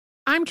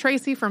I'm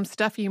Tracy from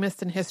Stuff You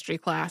Missed in History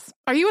class.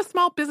 Are you a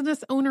small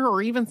business owner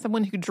or even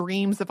someone who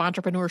dreams of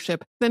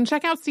entrepreneurship? Then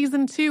check out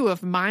Season 2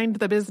 of Mind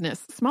the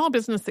Business, Small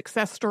Business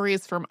Success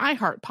Stories from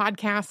iHeart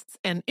Podcasts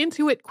and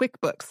Intuit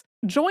QuickBooks.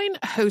 Join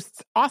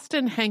hosts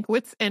Austin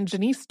Hankwitz and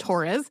Janice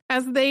Torres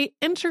as they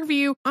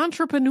interview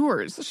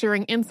entrepreneurs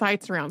sharing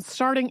insights around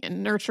starting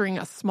and nurturing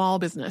a small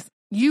business.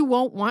 You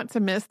won't want to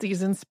miss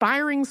these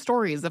inspiring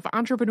stories of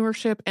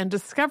entrepreneurship and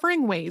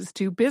discovering ways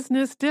to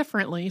business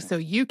differently so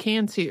you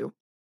can too.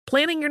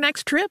 Planning your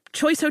next trip?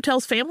 Choice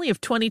Hotels' family of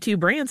 22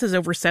 brands has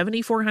over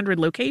 7,400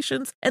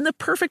 locations and the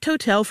perfect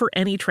hotel for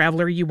any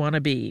traveler you want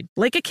to be.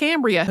 Like a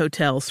Cambria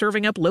Hotel,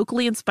 serving up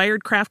locally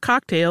inspired craft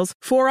cocktails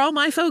for all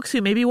my folks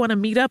who maybe want to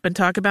meet up and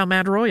talk about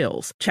Mad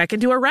Royals. Check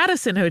into a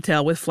Radisson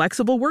Hotel with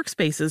flexible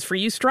workspaces for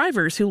you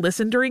strivers who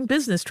listen during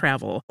business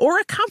travel. Or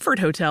a Comfort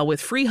Hotel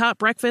with free hot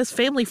breakfast,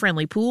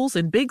 family-friendly pools,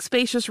 and big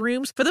spacious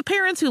rooms for the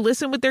parents who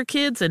listen with their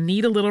kids and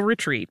need a little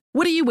retreat.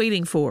 What are you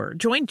waiting for?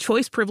 Join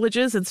Choice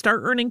Privileges and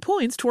start earning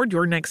points toward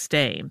your next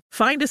stay.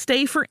 Find a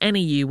stay for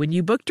any you when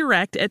you book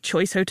direct at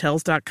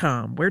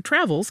choicehotels.com, where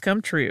travels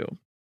come true.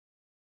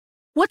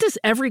 What does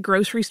every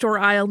grocery store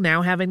aisle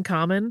now have in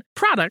common?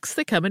 Products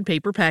that come in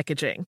paper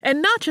packaging.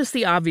 And not just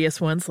the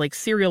obvious ones like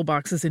cereal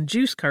boxes and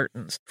juice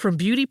cartons. From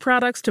beauty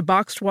products to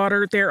boxed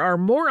water, there are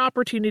more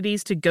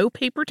opportunities to go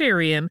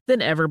papertarian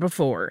than ever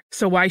before.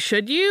 So why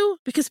should you?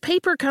 Because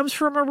paper comes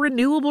from a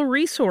renewable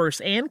resource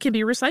and can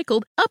be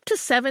recycled up to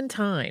 7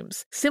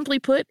 times. Simply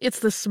put, it's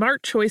the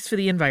smart choice for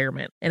the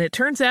environment. And it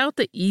turns out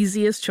the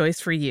easiest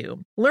choice for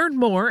you. Learn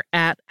more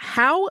at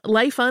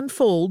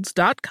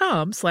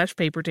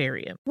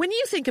howlifeunfolds.com/papertarian. When you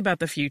think about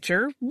the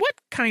future, what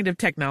kind of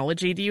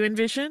technology do you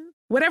envision?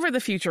 Whatever the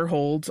future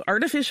holds,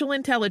 artificial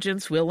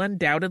intelligence will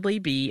undoubtedly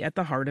be at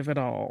the heart of it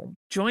all.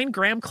 Join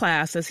Graham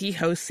Class as he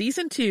hosts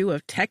Season 2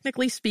 of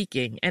Technically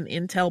Speaking, an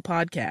Intel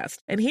podcast,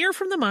 and hear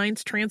from the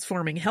minds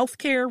transforming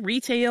healthcare,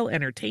 retail,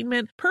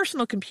 entertainment,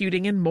 personal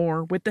computing, and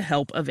more with the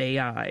help of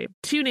AI.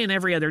 Tune in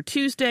every other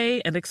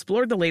Tuesday and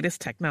explore the latest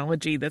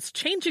technology that's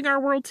changing our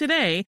world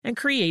today and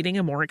creating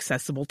a more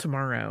accessible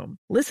tomorrow.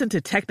 Listen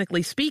to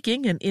Technically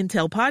Speaking, an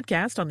Intel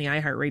podcast on the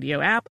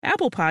iHeartRadio app,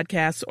 Apple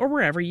Podcasts, or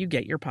wherever you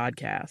get your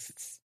podcasts.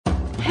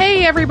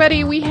 Hey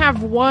everybody, we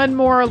have one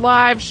more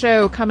live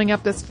show coming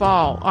up this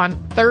fall. On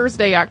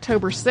Thursday,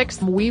 October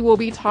 6th, we will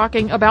be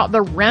talking about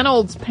the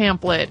Reynolds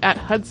pamphlet at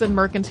Hudson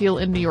Mercantile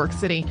in New York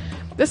City.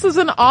 This is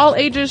an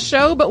all-ages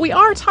show, but we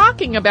are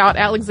talking about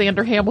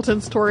Alexander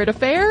Hamilton's torrid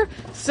affair,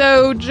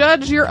 so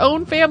judge your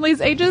own family's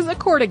ages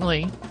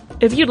accordingly.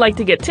 If you'd like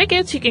to get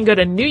tickets, you can go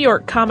to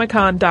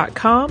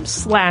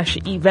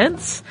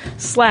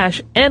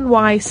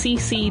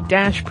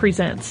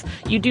newyorkcomiccon.com/events/NYCC-presents.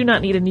 You do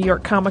not need a New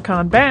York Comic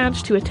Con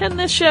badge to attend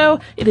this show.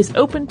 It is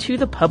open to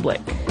the public.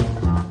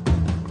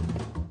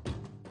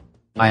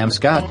 Hi, I'm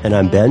Scott. And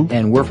I'm Ben.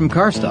 And we're from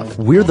Car Stuff.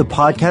 We're the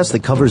podcast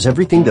that covers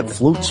everything that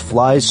floats,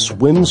 flies,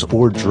 swims,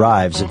 or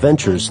drives.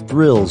 Adventures,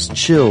 thrills,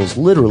 chills,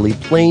 literally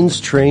planes,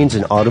 trains,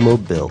 and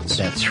automobiles.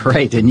 That's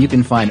right. And you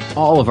can find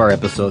all of our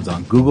episodes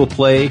on Google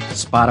Play,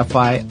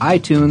 Spotify,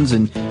 iTunes,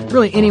 and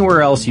really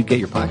anywhere else you get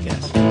your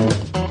podcasts.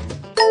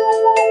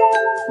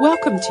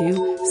 Welcome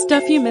to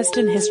Stuff You Missed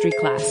in History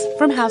class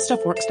from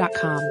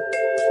HowStuffWorks.com.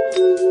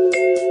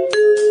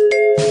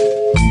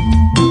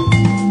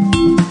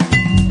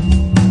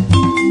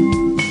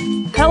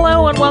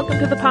 Hello and welcome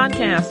to the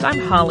podcast. I'm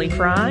Holly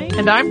Fry.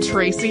 And I'm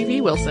Tracy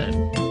V.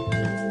 Wilson.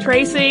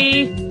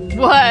 Tracy.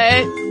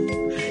 What?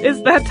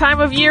 Is that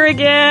time of year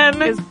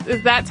again? Is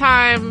that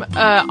time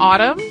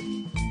autumn?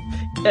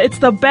 It's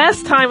the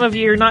best time of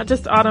year, not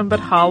just autumn,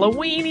 but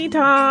Halloween-y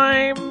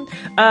time.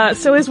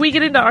 So as we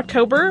get into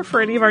October,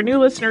 for any of our new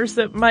listeners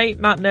that might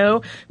not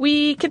know,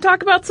 we can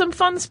talk about some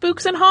fun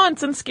spooks and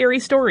haunts and scary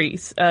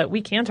stories.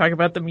 We can talk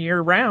about them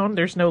year-round.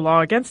 There's no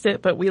law against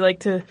it, but we like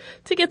to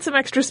get some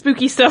extra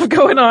spooky stuff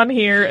going on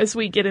here as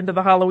we get into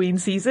the Halloween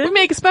season. We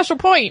make a special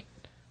point.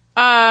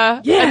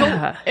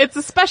 Yeah. It's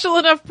a special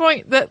enough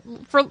point that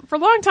for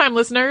long-time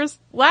listeners,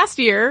 last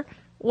year,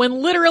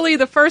 when literally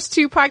the first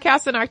 2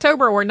 podcasts in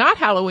October were not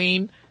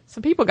Halloween,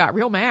 some people got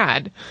real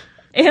mad.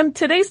 And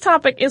today's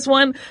topic is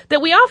one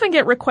that we often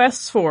get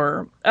requests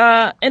for.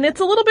 And it's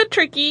a little bit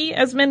tricky,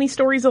 as many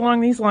stories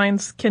along these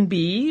lines can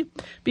be,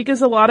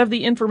 because a lot of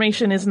the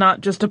information is not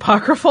just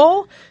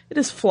apocryphal, it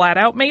is flat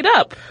out made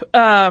up.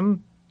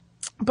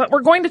 But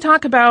we're going to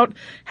talk about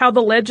how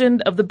the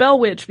legend of the Bell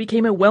Witch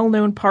became a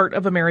well-known part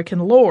of American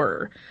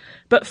lore.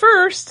 But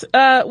first,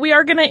 we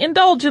are going to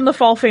indulge in the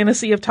fall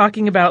fantasy of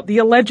talking about the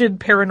alleged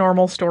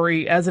paranormal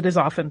story as it is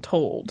often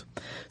told.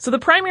 So the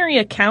primary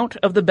account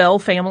of the Bell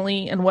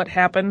family and what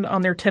happened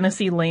on their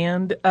Tennessee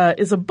land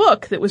is a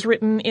book that was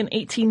written in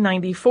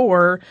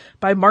 1894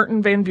 by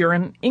Martin Van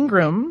Buren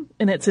Ingram,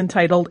 and it's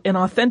entitled An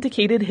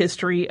Authenticated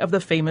History of the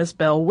Famous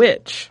Bell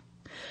Witch.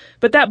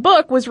 But that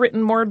book was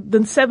written more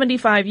than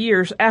 75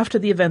 years after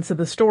the events of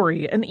the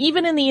story, and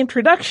even in the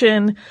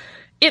introduction,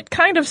 it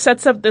kind of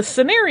sets up this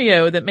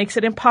scenario that makes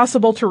it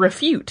impossible to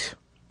refute.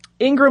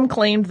 Ingram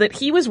claimed that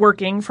he was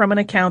working from an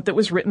account that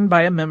was written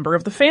by a member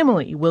of the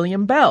family,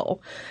 William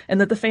Bell,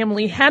 and that the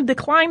family had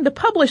declined to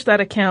publish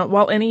that account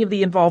while any of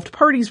the involved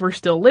parties were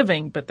still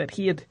living, but that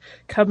he had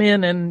come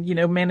in and,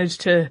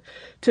 managed to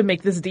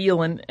make this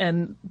deal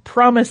and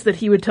promised that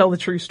he would tell the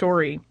true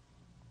story.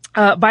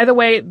 By the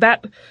way,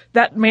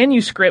 that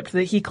manuscript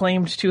that he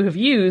claimed to have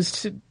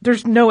used,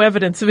 there's no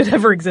evidence of it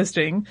ever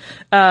existing.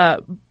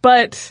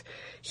 But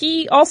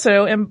he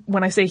also, and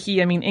when I say he,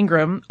 I mean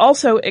Ingram,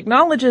 also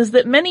acknowledges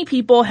that many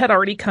people had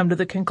already come to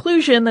the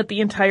conclusion that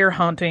the entire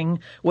haunting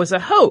was a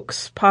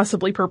hoax,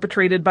 possibly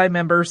perpetrated by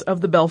members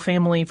of the Bell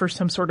family for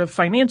some sort of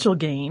financial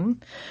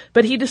gain.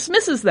 But he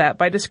dismisses that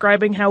by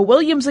describing how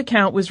William's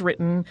account was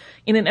written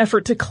in an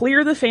effort to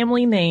clear the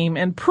family name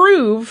and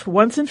prove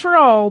once and for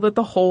all that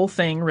the whole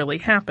thing really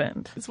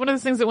happened. It's one of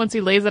those things that once he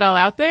lays it all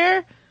out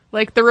there,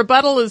 like the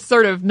rebuttal is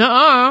sort of,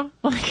 nuh-uh.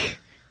 Like,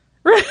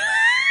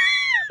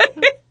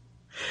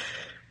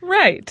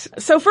 Right.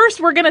 So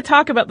first we're going to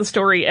talk about the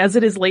story as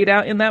it is laid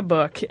out in that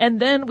book, and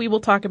then we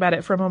will talk about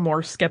it from a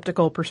more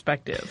skeptical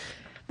perspective.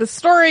 The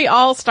story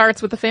all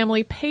starts with the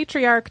family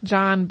patriarch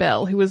John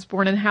Bell, who was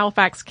born in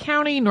Halifax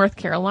County, North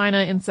Carolina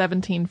in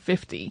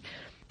 1750.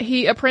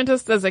 He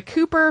apprenticed as a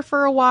cooper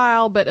for a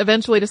while, but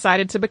eventually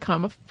decided to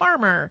become a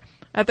farmer.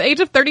 At the age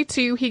of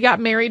 32, he got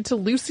married to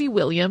Lucy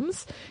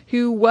Williams,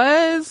 who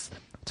was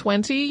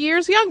 20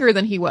 years younger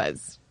than he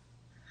was.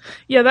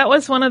 Yeah, that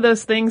was one of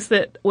those things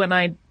that when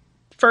I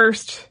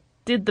first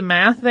did the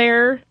math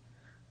there,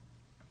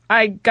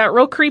 I got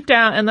real creeped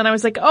out, and then I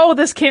was like, oh,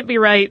 this can't be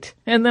right.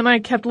 And then I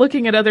kept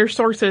looking at other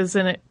sources,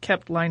 and it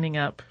kept lining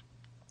up.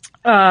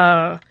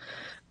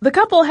 The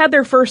couple had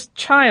their first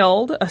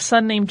child, a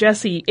son named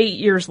Jesse, 8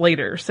 years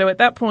later. So at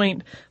that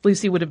point,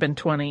 Lucy would have been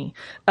 20,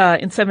 in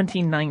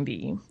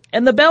 1790.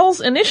 And the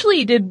Bells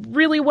initially did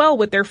really well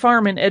with their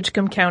farm in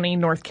Edgecombe County,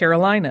 North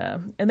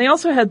Carolina. And they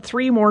also had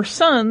 3 more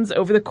sons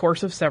over the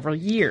course of several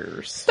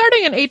years.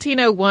 Starting in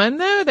 1801,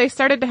 though, they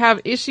started to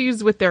have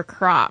issues with their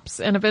crops.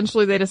 And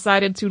eventually they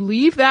decided to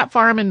leave that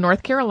farm in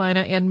North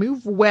Carolina and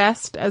move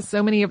west, as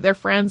so many of their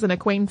friends and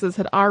acquaintances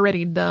had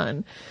already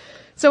done.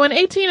 So in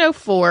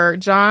 1804,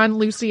 John,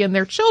 Lucy, and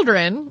their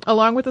children,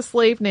 along with a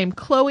slave named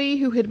Chloe,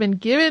 who had been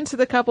given to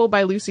the couple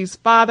by Lucy's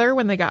father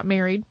when they got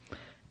married,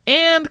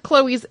 and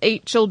Chloe's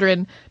 8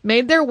 children,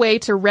 made their way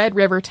to Red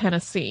River,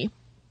 Tennessee.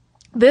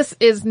 This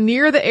is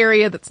near the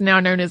area that's now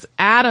known as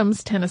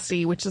Adams,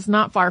 Tennessee, which is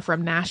not far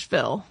from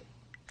Nashville.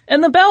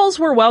 And the Bells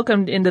were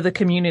welcomed into the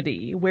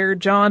community, where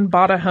John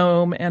bought a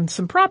home and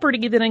some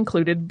property that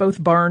included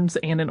both barns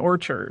and an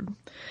orchard.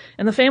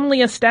 And the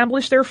family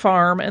established their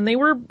farm, and they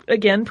were,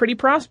 again, pretty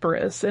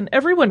prosperous. And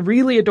everyone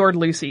really adored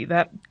Lucy.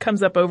 That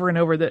comes up over and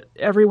over, that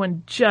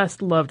everyone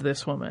just loved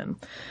this woman.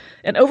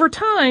 And over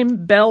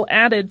time, Bell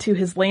added to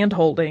his land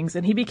holdings,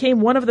 and he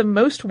became one of the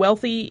most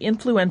wealthy,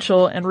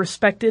 influential, and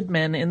respected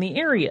men in the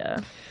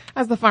area.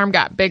 As the farm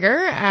got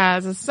bigger,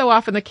 as is so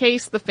often the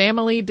case, the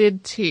family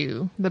did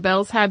too. The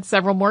Bells had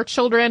several more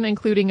children,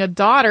 including a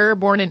daughter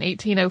born in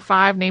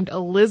 1805 named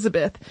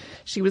Elizabeth.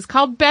 She was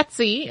called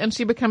Betsy, and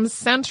she becomes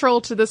central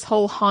to this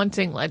whole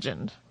haunting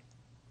legend.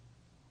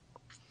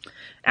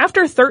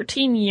 After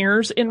 13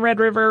 years in Red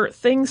River,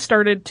 things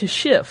started to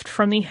shift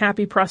from the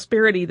happy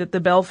prosperity that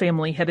the Bell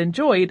family had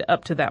enjoyed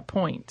up to that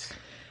point.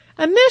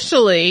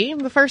 Initially,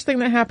 the first thing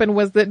that happened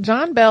was that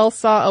John Bell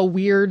saw a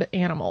weird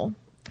animal.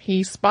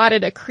 He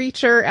spotted a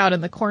creature out in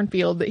the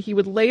cornfield that he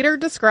would later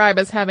describe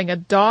as having a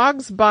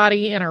dog's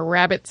body and a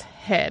rabbit's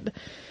head.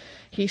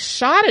 He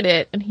shot at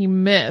it and he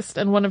missed,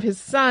 and one of his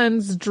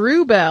sons,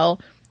 Drew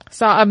Bell,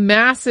 saw a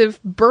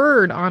massive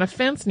bird on a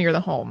fence near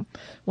the home.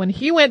 When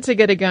he went to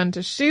get a gun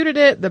to shoot at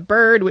it, the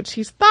bird, which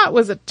he thought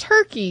was a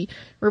turkey,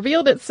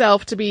 revealed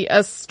itself to be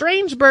a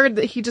strange bird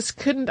that he just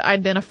couldn't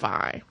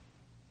identify.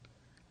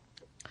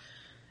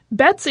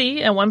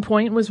 Betsy, at one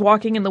point, was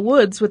walking in the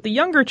woods with the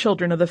younger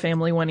children of the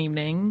family one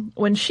evening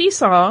when she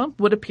saw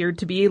what appeared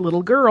to be a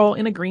little girl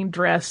in a green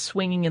dress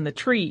swinging in the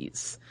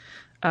trees.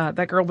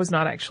 That girl was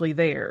not actually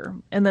there.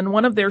 And then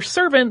one of their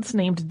servants,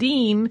 named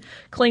Dean,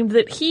 claimed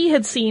that he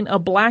had seen a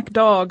black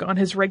dog on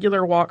his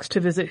regular walks to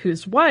visit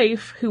his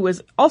wife, who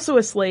was also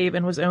a slave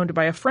and was owned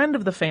by a friend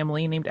of the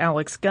family named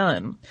Alex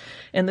Gunn.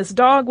 And this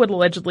dog would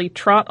allegedly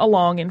trot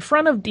along in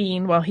front of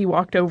Dean while he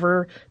walked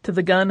over to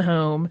the Gunn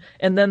home,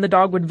 and then the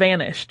dog would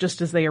vanish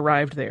just as they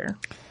arrived there.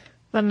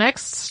 The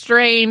next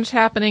strange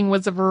happening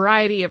was a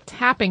variety of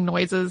tapping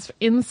noises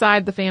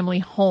inside the family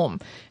home,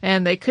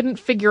 and they couldn't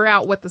figure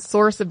out what the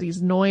source of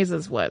these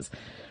noises was.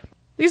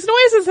 These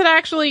noises had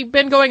actually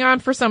been going on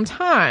for some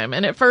time,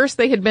 and at first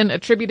they had been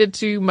attributed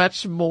to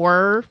much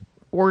more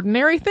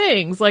ordinary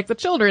things, like the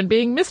children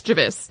being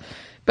mischievous.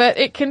 But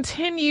it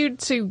continued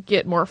to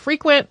get more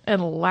frequent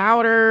and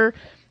louder.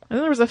 And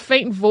there was a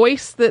faint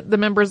voice that the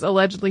members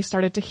allegedly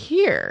started to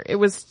hear. It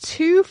was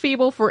too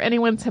feeble for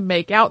anyone to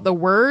make out the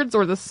words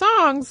or the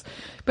songs,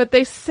 but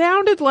they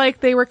sounded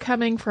like they were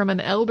coming from an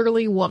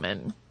elderly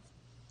woman.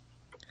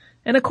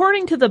 And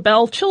according to the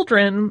Bell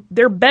children,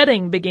 their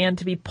bedding began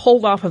to be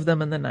pulled off of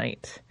them in the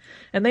night.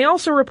 And they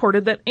also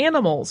reported that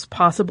animals,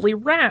 possibly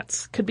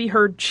rats, could be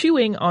heard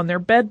chewing on their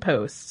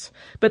bedposts,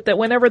 but that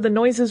whenever the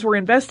noises were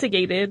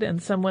investigated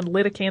and someone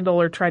lit a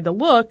candle or tried to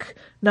look,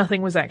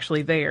 nothing was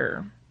actually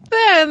there.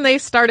 Then they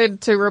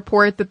started to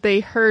report that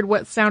they heard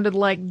what sounded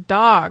like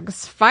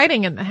dogs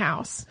fighting in the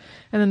house.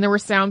 And then there were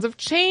sounds of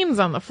chains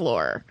on the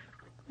floor.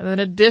 And then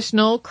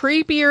additional,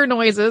 creepier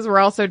noises were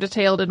also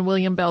detailed in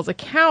William Bell's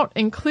account,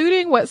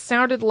 including what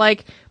sounded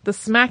like the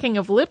smacking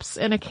of lips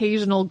and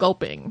occasional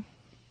gulping.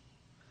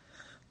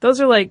 Those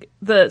are like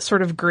the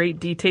sort of great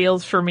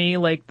details for me.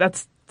 Like,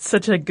 that's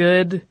such a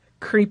good,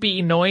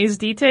 creepy noise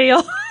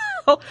detail.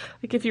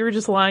 Like if you were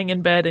just lying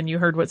in bed and you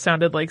heard what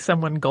sounded like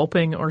someone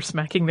gulping or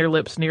smacking their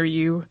lips near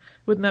you,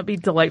 wouldn't that be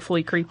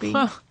delightfully creepy?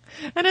 Huh.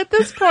 And at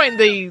this point,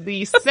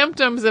 the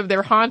symptoms of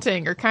their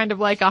haunting are kind of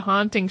like a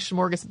haunting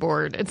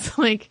smorgasbord. It's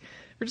like,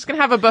 we're just going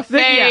to have a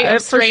buffet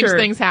of strange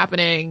things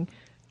happening,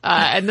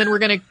 and then we're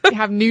going to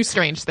have new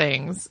strange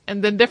things,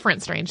 and then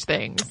different strange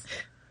things.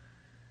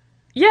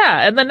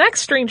 Yeah, and the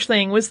next strange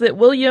thing was that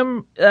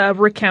William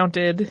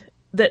recounted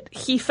that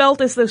he felt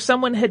as though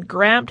someone had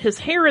grabbed his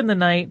hair in the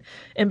night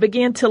and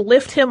began to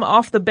lift him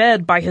off the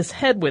bed by his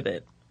head with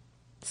it.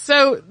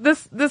 So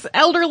this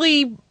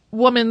elderly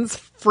woman's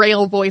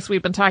frail voice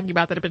we've been talking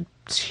about that had been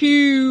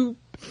too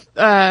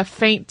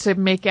faint to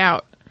make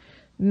out.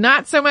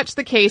 Not so much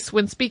the case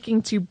when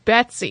speaking to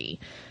Betsy.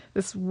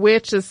 This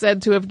witch is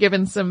said to have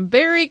given some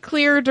very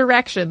clear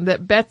direction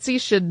that Betsy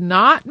should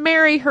not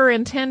marry her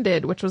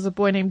intended, which was a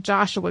boy named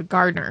Joshua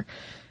Gardner.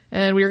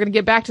 And we are going to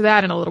get back to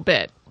that in a little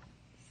bit.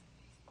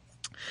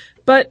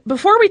 But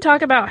before we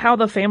talk about how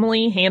the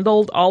family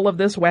handled all of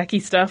this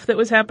wacky stuff that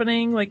was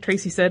happening, like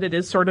Tracy said, it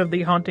is sort of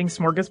the haunting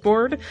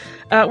smorgasbord,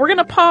 we're going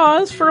to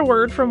pause for a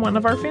word from one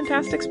of our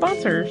fantastic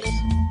sponsors.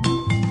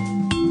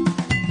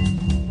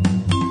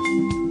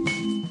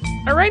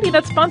 Alrighty,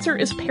 that sponsor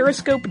is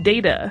Periscope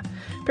Data.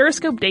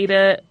 Periscope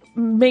Data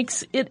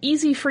makes it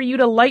easy for you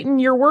to lighten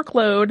your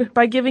workload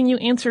by giving you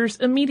answers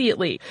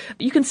immediately.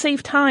 You can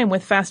save time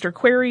with faster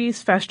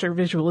queries, faster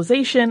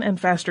visualization, and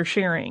faster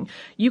sharing.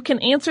 You can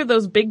answer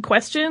those big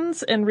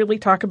questions and really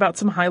talk about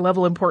some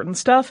high-level important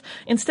stuff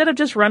instead of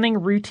just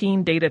running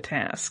routine data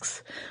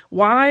tasks.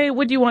 Why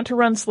would you want to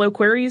run slow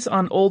queries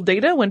on old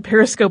data when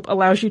Periscope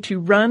allows you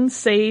to run,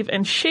 save,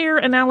 and share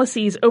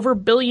analyses over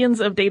billions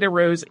of data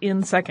rows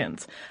in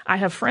seconds? I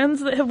have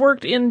friends that have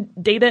worked in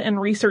data and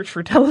research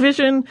for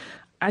television.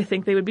 I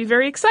think they would be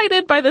very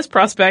excited by this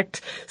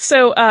prospect.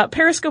 So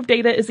Periscope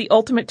Data is the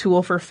ultimate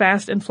tool for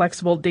fast and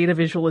flexible data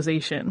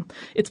visualization.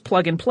 It's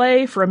plug and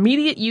play for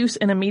immediate use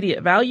and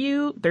immediate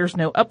value. There's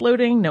no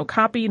uploading, no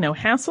copy, no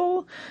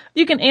hassle.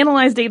 You can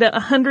analyze data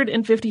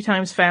 150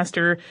 times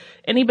faster.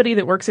 Anybody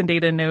that works in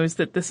data knows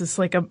that this is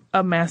like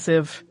a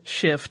massive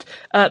shift.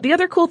 The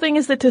other cool thing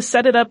is that to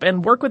set it up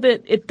and work with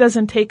it, it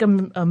doesn't take a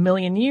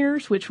million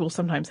years, which will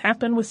sometimes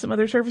happen with some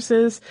other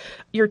services.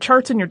 Your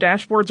charts and your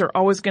dashboards are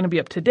always going to be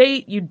up to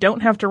date. You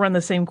don't have to run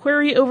the same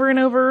query over and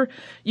over.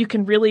 You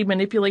can really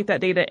manipulate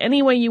that data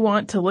any way you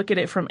want to look at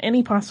it from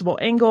any possible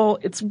angle.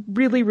 It's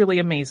really, really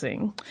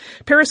amazing.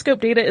 Periscope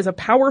Data is a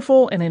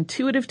powerful and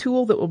intuitive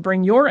tool that will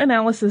bring your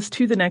analysis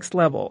to the next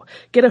level.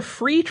 Get a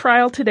free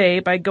trial today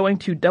by going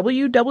to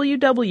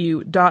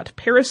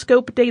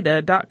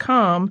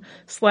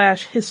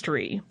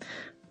www.periscopedata.com/history.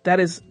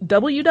 That is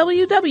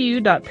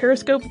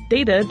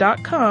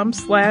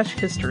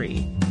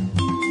www.periscopedata.com/history.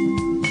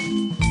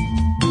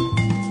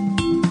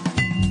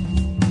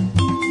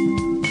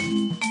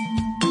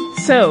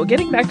 So,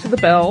 getting back to the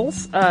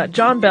Bells,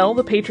 John Bell,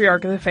 the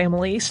patriarch of the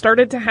family,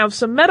 started to have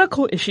some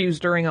medical issues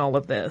during all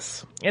of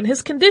this, and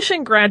his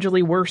condition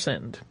gradually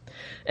worsened.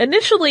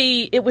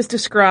 Initially, it was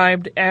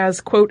described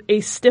as, quote,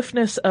 a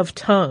stiffness of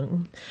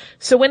tongue.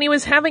 So when he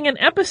was having an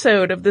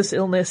episode of this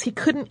illness, he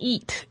couldn't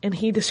eat, and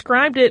he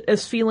described it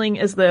as feeling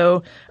as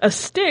though a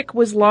stick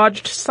was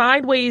lodged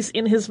sideways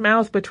in his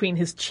mouth between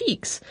his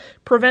cheeks,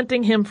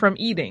 preventing him from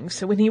eating.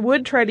 So when he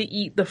would try to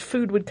eat, the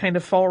food would kind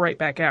of fall right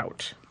back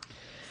out.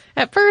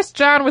 At first,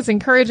 John was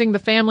encouraging the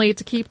family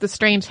to keep the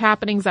strange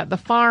happenings at the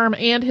farm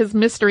and his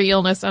mystery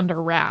illness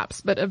under wraps,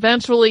 but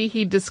eventually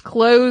he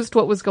disclosed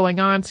what was going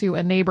on to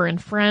a neighbor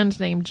and friend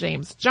named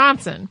James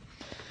Johnson.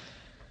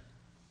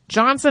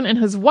 Johnson and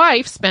his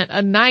wife spent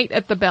a night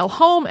at the Bell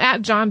home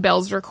at John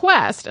Bell's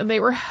request, and they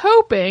were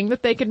hoping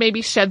that they could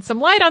maybe shed some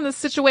light on this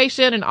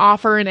situation and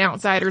offer an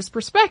outsider's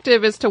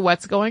perspective as to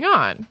what's going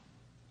on.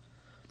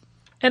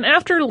 And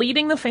after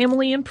leading the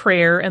family in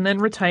prayer and then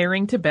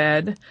retiring to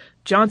bed,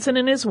 Johnson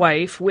and his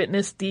wife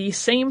witnessed the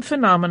same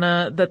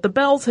phenomena that the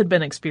Bells had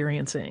been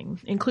experiencing,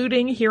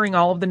 including hearing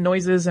all of the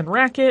noises and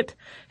racket,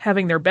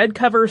 having their bed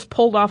covers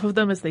pulled off of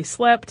them as they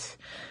slept.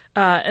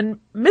 And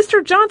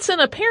Mr.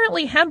 Johnson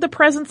apparently had the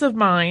presence of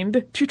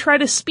mind to try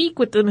to speak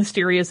with the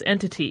mysterious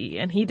entity,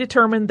 and he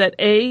determined that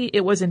A,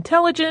 it was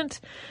intelligent,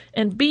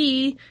 and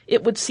B,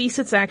 it would cease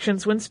its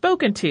actions when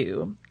spoken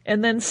to,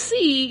 and then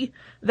C,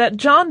 that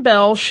John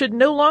Bell should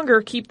no longer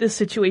keep this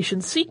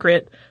situation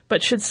secret,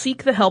 but should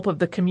seek the help of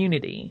the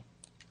community.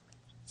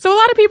 So a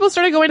lot of people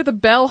started going to the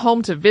Bell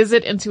home to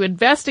visit and to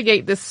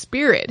investigate this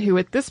spirit, who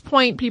at this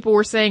point people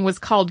were saying was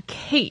called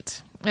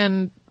Kate.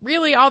 And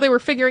really all they were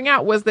figuring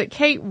out was that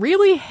Kate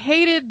really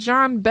hated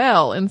John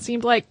Bell and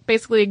seemed like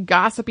basically a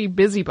gossipy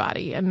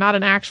busybody and not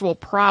an actual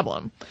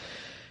problem.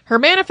 Her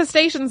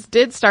manifestations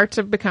did start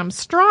to become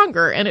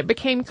stronger, and it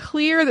became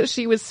clear that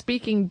she was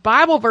speaking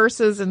Bible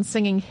verses and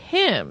singing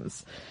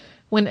hymns.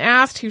 When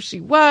asked who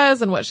she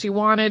was and what she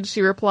wanted,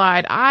 she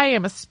replied, "I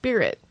am a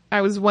spirit. I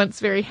was once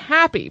very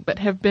happy, but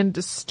have been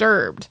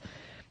disturbed."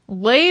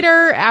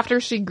 Later, after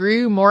she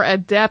grew more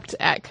adept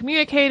at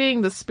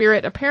communicating, the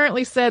spirit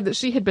apparently said that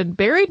she had been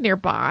buried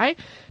nearby,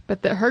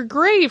 but that her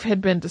grave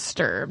had been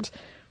disturbed,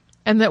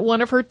 and that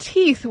one of her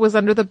teeth was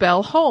under the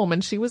Bell home,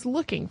 and she was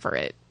looking for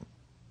it.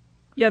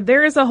 Yeah,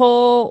 there is a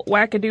whole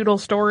wackadoodle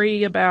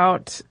story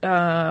about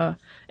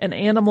an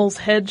animal's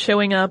head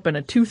showing up and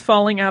a tooth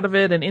falling out of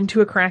it and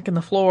into a crack in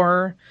the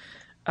floor.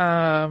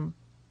 But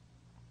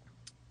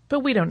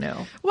we don't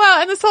know.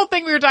 Well, and this whole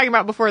thing we were talking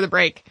about before the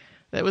break,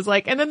 that was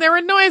like, and then there were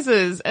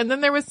noises, and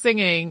then there was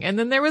singing, and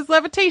then there was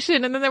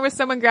levitation, and then there was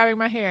someone grabbing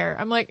my hair.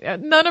 I'm like,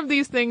 none of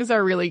these things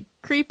are really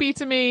creepy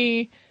to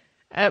me.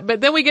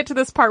 But then we get to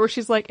this part where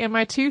she's like, and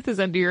my tooth is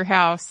under your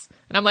house.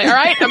 And I'm like, all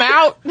right, I'm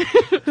out.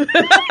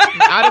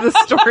 I'm out of the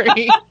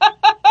story.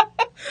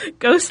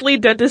 Ghostly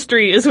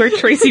dentistry is where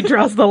Tracy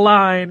draws the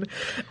line.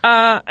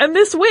 And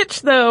this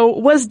witch, though,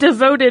 was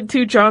devoted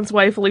to John's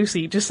wife,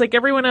 Lucy. Just like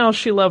everyone else,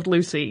 she loved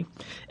Lucy.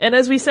 And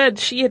as we said,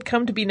 she had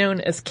come to be known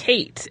as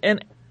Kate.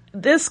 And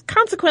this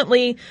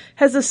consequently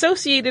has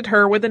associated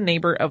her with a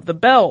neighbor of the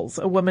Bells,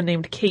 a woman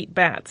named Kate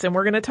Batts. And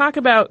we're going to talk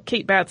about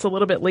Kate Batts a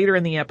little bit later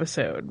in the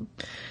episode.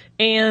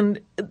 And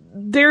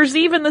there's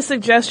even the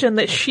suggestion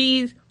that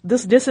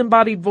this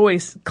disembodied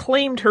voice,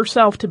 claimed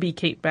herself to be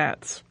Kate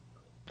Batts.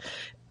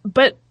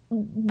 But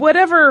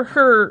whatever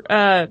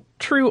her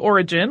true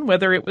origin,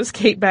 whether it was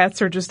Kate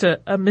Batts or just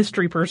a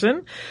mystery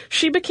person,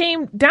 she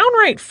became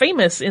downright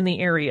famous in the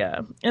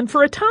area. And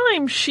for a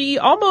time, she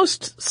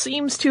almost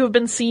seems to have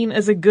been seen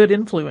as a good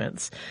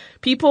influence.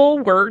 People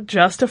were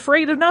just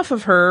afraid enough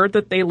of her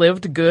that they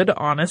lived good,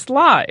 honest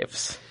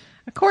lives.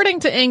 According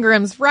to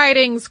Ingram's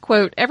writings,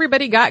 quote,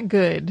 everybody got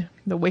good.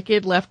 The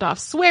wicked left off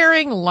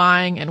swearing,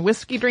 lying, and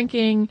whiskey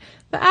drinking.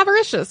 The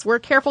avaricious were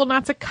careful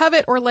not to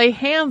covet or lay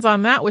hands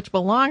on that which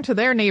belonged to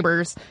their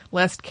neighbors,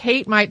 lest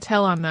Kate might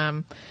tell on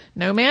them.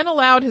 No man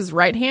allowed his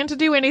right hand to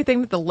do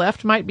anything that the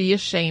left might be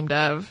ashamed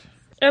of.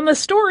 And the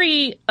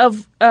story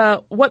of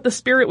what the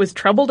spirit was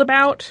troubled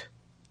about,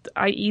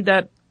 i.e.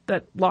 that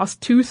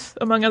lost tooth,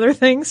 among other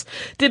things,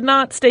 did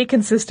not stay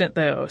consistent,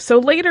 though. So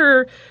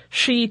later,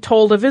 she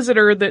told a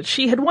visitor that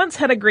she had once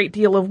had a great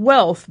deal of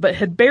wealth, but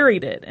had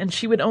buried it, and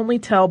she would only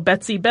tell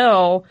Betsy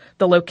Bell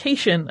the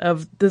location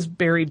of this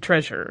buried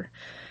treasure.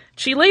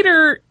 She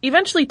later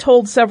eventually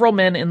told several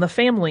men in the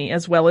family,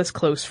 as well as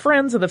close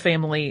friends of the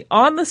family,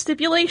 on the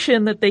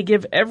stipulation that they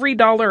give every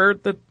dollar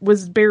that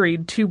was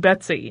buried to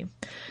Betsy.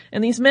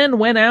 And these men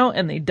went out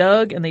and they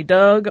dug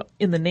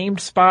in the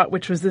named spot,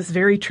 which was this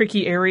very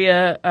tricky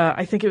area.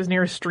 I think it was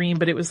near a stream,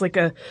 but it was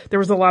there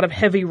was a lot of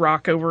heavy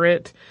rock over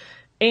it,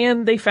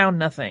 and they found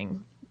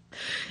nothing.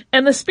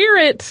 And the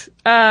spirit,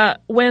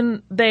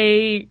 when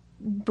they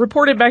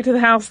reported back to the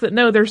house that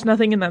no, there's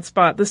nothing in that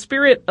spot, the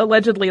spirit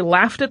allegedly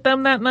laughed at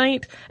them that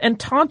night and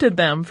taunted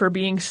them for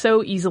being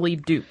so easily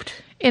duped.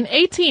 In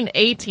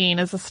 1818,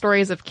 as the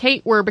stories of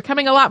Kate were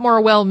becoming a lot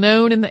more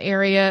well-known in the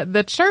area,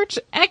 the church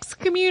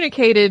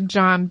excommunicated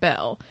John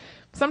Bell.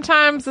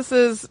 Sometimes this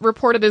is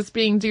reported as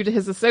being due to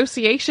his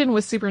association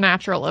with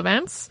supernatural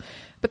events,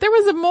 but there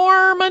was a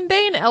more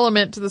mundane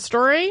element to the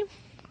story,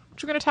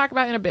 which we're going to talk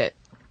about in a bit.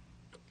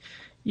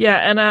 Yeah,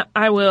 and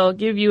I will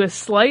give you a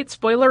slight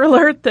spoiler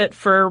alert that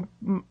for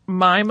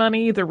my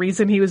money, the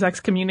reason he was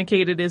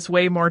excommunicated is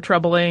way more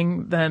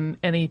troubling than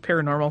any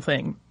paranormal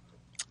thing.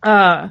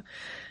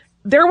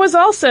 There was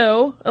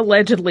also,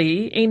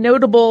 allegedly, a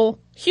notable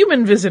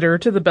human visitor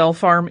to the Bell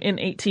farm in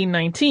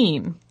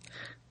 1819.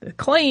 The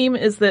claim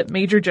is that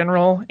Major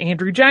General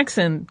Andrew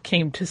Jackson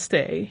came to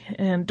stay,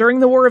 and during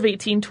the War of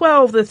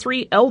 1812, the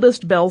 3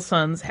 eldest Bell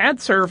sons had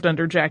served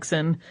under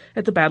Jackson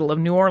at the Battle of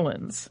New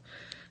Orleans.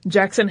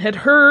 Jackson had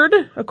heard,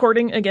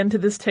 according again to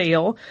this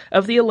tale,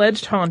 of the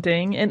alleged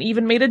haunting, and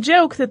even made a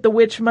joke that the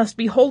witch must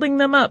be holding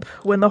them up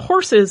when the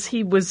horses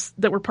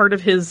that were part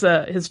of his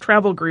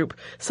travel group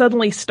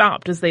suddenly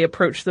stopped as they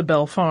approached the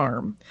Bell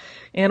farm.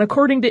 And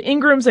according to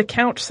Ingram's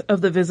account of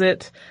the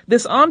visit,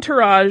 this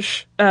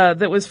entourage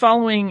that was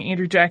following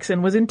Andrew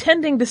Jackson was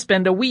intending to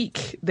spend a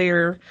week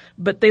there,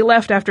 but they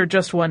left after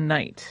just one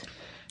night.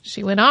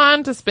 She went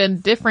on to spin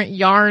different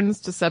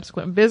yarns to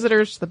subsequent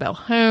visitors to the Bell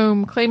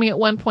home, claiming at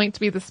one point to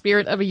be the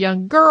spirit of a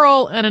young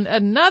girl and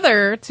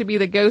another to be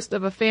the ghost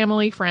of a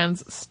family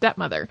friend's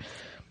stepmother.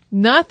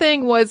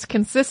 Nothing was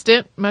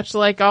consistent, much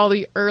like all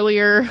the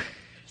earlier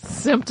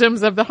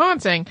symptoms of the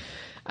haunting.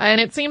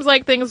 And it seems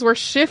like things were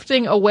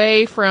shifting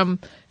away from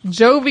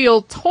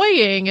jovial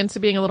toying into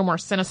being a little more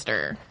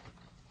sinister.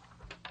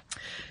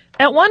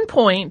 At one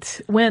point,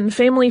 when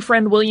family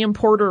friend William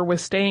Porter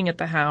was staying at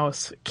the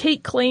house,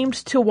 Kate claimed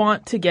to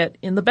want to get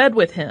in the bed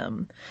with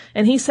him,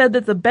 and he said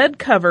that the bed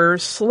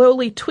covers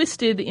slowly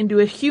twisted into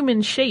a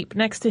human shape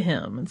next to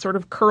him and sort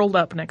of curled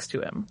up next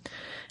to him.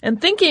 And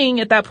thinking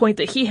at that point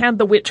that he had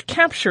the witch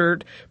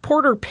captured,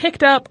 Porter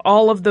picked up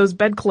all of those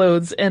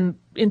bedclothes and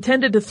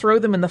intended to throw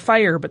them in the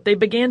fire, but they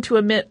began to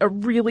emit a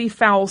really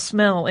foul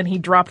smell, and he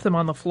dropped them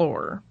on the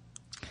floor.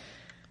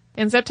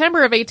 In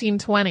September of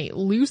 1820,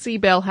 Lucy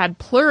Bell had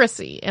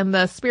pleurisy, and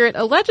the spirit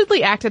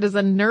allegedly acted as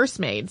a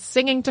nursemaid,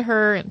 singing to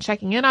her and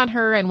checking in on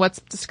her in what's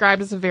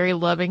described as a very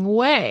loving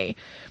way.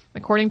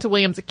 According to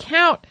William's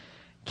account,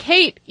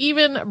 Kate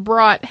even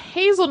brought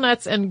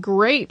hazelnuts and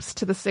grapes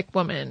to the sick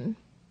woman.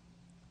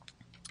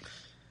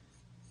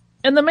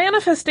 And the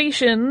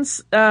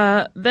manifestations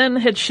then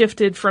had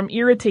shifted from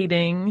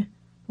irritating.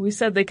 We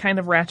said they kind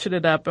of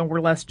ratcheted up and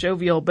were less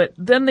jovial, but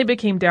then they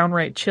became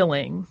downright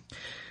chilling.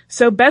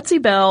 So Betsy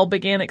Bell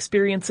began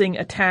experiencing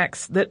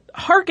attacks that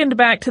harkened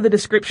back to the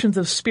descriptions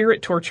of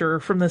spirit torture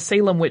from the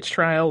Salem witch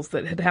trials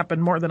that had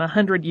happened more than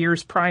 100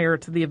 years prior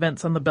to the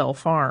events on the Bell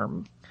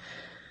farm.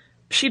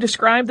 She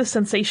described the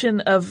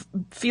sensation of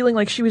feeling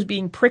like she was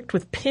being pricked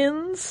with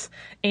pins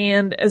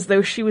and as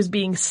though she was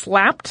being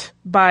slapped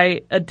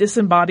by a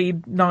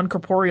disembodied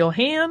non-corporeal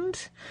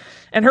hand.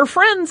 And her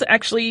friends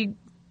actually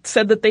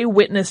said that they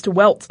witnessed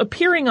welts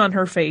appearing on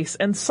her face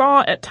and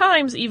saw at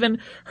times even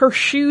her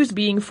shoes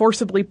being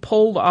forcibly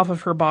pulled off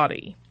of her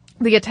body.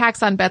 The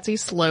attacks on Betsy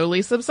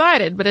slowly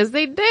subsided, but as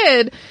they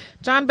did,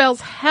 John Bell's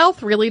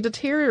health really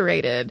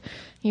deteriorated.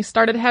 He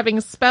started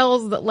having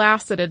spells that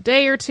lasted a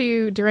day or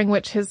two, during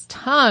which his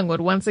tongue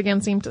would once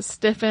again seem to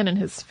stiffen and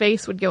his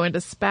face would go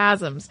into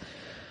spasms.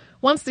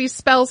 Once these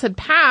spells had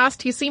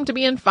passed, he seemed to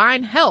be in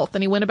fine health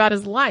and he went about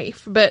his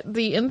life. But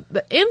the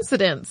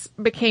incidents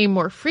became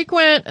more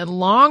frequent and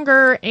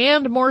longer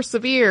and more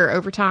severe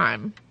over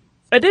time.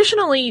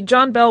 Additionally,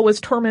 John Bell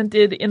was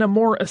tormented in a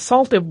more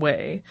assaultive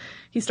way.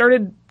 He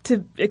started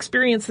to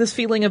experience this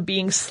feeling of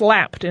being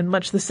slapped in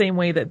much the same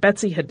way that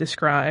Betsy had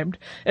described,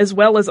 as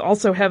well as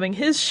also having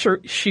his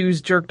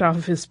shoes jerked off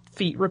of his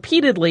feet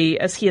repeatedly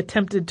as he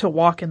attempted to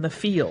walk in the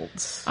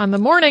fields. On the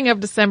morning of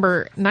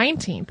December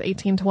 19th,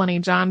 1820,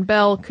 John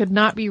Bell could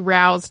not be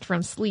roused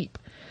from sleep.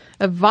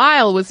 A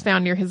vial was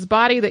found near his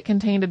body that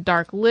contained a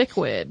dark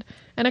liquid.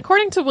 And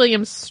according to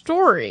William's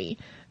story,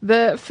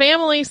 the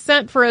family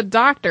sent for a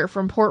doctor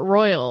from Port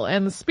Royal,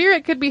 and the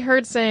spirit could be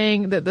heard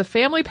saying that the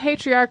family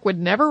patriarch would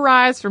never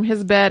rise from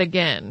his bed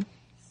again.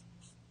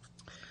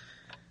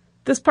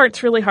 This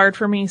part's really hard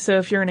for me, so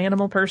if you're an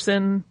animal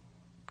person,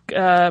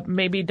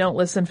 maybe don't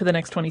listen for the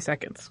next 20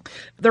 seconds.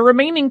 The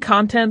remaining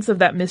contents of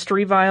that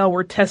mystery vial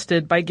were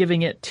tested by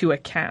giving it to a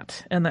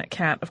cat, and that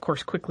cat, of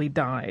course, quickly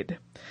died.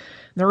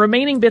 The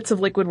remaining bits of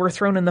liquid were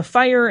thrown in the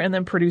fire and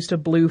then produced a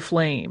blue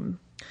flame.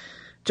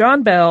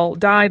 John Bell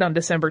died on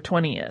December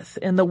 20th,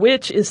 and the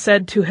witch is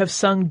said to have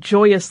sung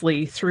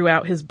joyously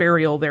throughout his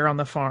burial there on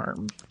the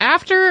farm.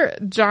 After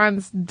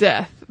John's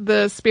death,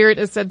 the spirit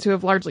is said to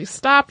have largely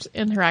stopped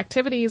in her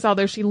activities,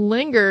 although she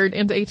lingered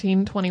into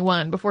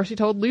 1821 before she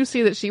told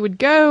Lucy that she would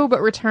go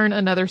but return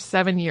another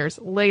 7 years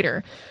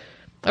later.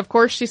 Of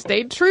course, she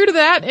stayed true to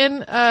that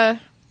in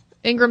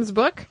Ingram's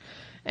book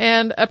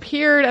and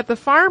appeared at the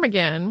farm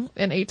again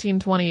in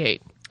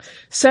 1828.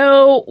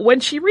 So when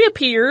she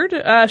reappeared,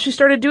 she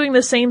started doing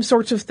the same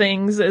sorts of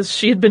things as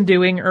she had been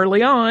doing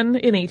early on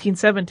in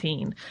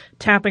 1817,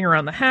 tapping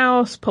around the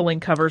house, pulling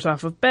covers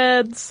off of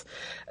beds.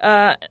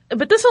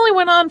 But this only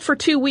went on for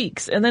 2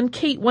 weeks, and then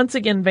Kate once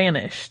again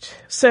vanished.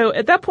 So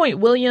at that point,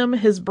 William,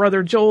 his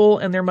brother Joel,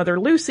 and their mother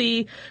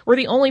Lucy were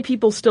the only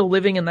people still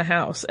living in the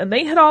house, and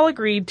they had all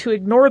agreed to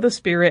ignore the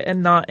spirit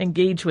and not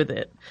engage with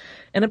it.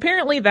 And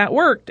apparently that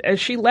worked, as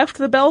she left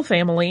the Bell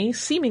family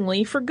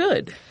seemingly for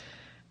good.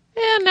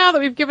 And now that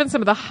we've given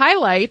some of the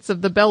highlights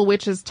of the Bell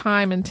Witch's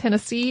time in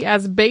Tennessee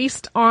as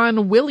based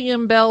on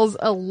William Bell's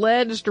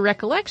alleged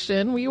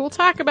recollection, we will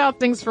talk about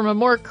things from a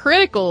more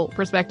critical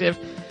perspective.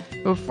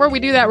 Before we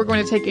do that, we're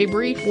going to take a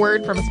brief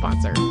word from a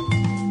sponsor.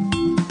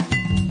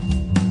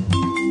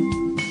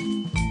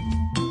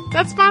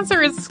 That sponsor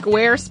is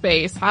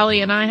Squarespace. Holly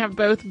and I have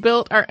both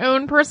built our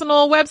own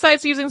personal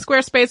websites using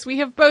Squarespace. We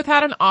have both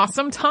had an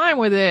awesome time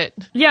with it.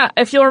 Yeah,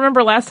 if you'll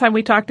remember last time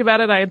we talked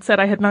about it, I had said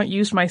I had not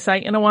used my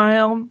site in a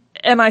while,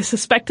 and I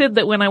suspected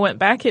that when I went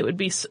back it would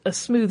be a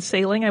smooth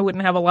sailing. I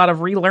wouldn't have a lot of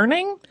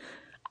relearning.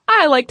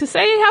 I like to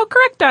say how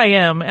correct I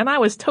am, and I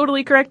was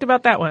totally correct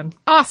about that one.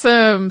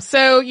 Awesome.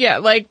 So yeah,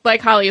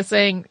 like Holly is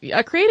saying,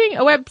 creating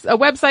a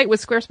website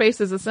with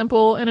Squarespace is a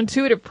simple and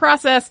intuitive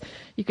process.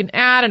 You can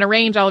add and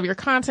arrange all of your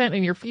content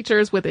and your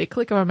features with a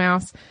click of a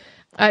mouse.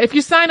 If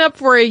you sign up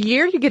for a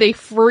year, you get a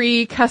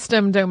free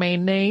custom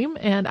domain name.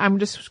 And I'm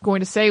just going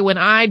to say, when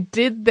I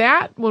did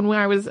that, when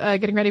I was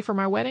getting ready for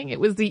my wedding, it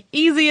was the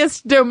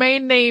easiest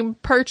domain name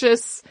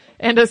purchase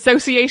and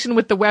association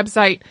with the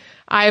website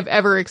I have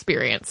ever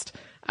experienced.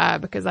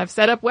 Because I've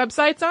set up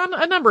websites on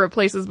a number of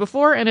places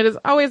before, and it has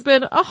always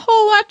been a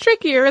whole lot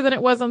trickier than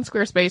it was on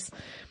Squarespace.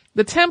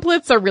 The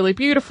templates are really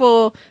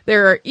beautiful.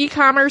 There are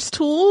e-commerce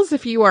tools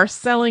if you are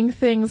selling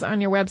things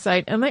on your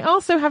website, and they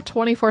also have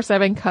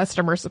 24/7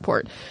 customer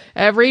support.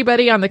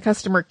 Everybody on the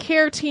customer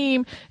care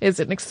team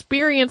is an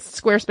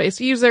experienced Squarespace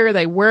user.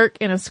 They work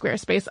in a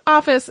Squarespace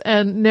office,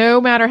 and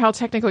no matter how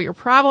technical your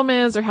problem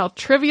is or how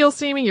trivial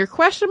seeming your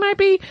question might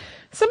be,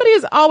 somebody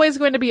is always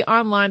going to be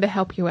online to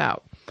help you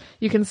out.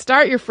 You can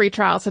start your free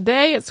trial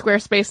today at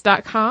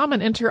squarespace.com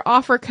and enter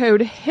offer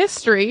code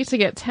HISTORY to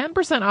get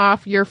 10%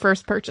 off your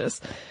first purchase.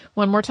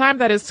 One more time,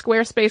 that is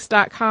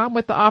squarespace.com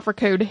with the offer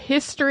code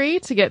HISTORY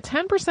to get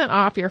 10%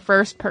 off your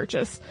first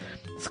purchase.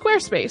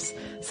 Squarespace,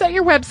 set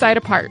your website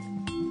apart.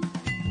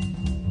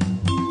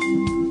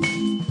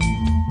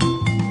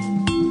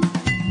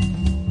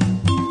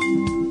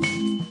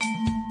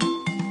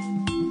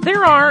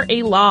 There are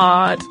a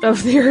lot of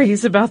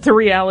theories about the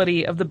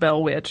reality of the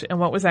Bell Witch and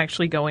what was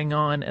actually going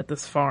on at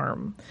this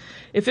farm.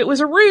 If it was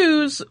a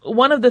ruse,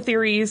 one of the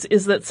theories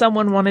is that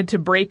someone wanted to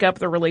break up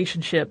the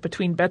relationship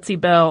between Betsy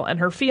Bell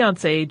and her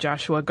fiancé,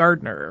 Joshua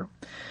Gardner.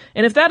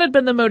 And if that had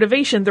been the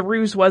motivation, the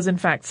ruse was in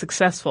fact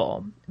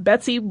successful.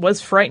 Betsy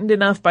was frightened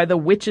enough by the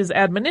witch's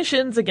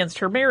admonitions against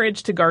her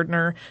marriage to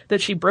Gardner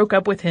that she broke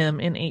up with him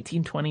in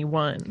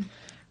 1821.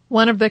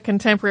 One of the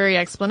contemporary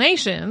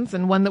explanations,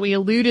 and one that we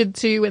alluded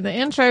to in the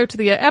intro to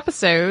the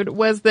episode,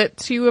 was that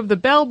two of the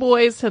Bell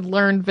boys had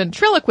learned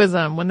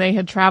ventriloquism when they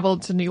had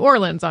traveled to New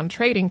Orleans on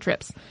trading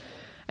trips.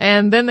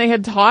 And then they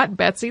had taught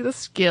Betsy the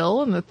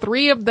skill, and the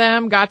three of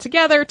them got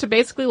together to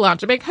basically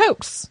launch a big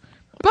hoax.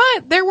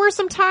 But there were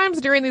some times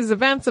during these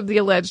events of the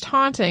alleged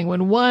haunting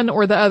when one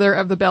or the other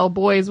of the Bell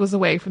boys was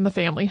away from the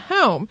family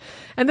home.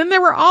 And then there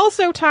were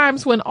also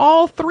times when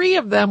all three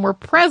of them were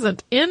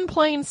present in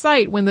plain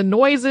sight when the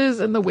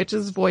noises and the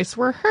witch's voice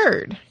were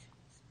heard.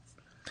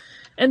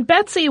 And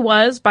Betsy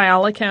was, by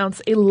all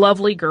accounts, a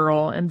lovely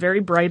girl and very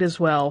bright as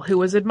well, who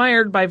was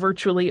admired by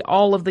virtually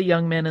all of the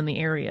young men in the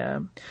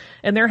area.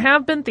 And there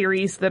have been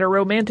theories that a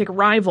romantic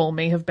rival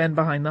may have been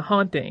behind the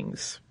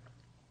hauntings.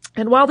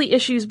 And while the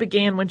issues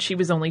began when she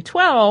was only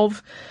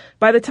 12,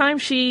 by the time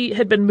she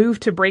had been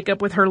moved to break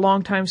up with her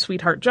longtime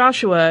sweetheart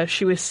Joshua,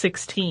 she was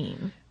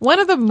 16. One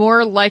of the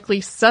more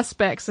likely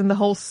suspects in the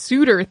whole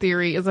suitor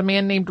theory is a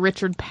man named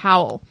Richard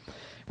Powell.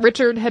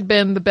 Richard had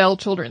been the Bell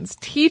children's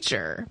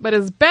teacher, but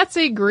as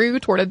Betsy grew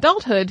toward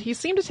adulthood, he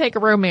seemed to take a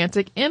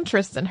romantic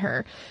interest in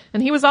her,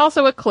 and he was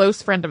also a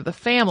close friend of the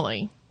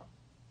family.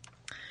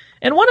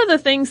 And one of the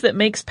things that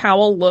makes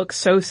Powell look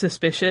so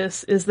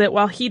suspicious is that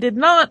while he did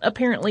not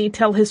apparently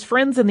tell his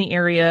friends in the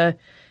area,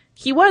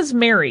 he was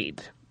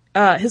married.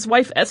 His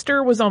wife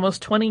Esther was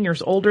almost 20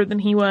 years older than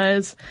he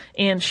was,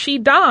 and she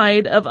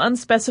died of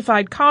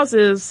unspecified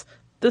causes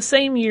the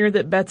same year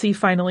that Betsy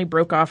finally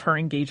broke off her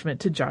engagement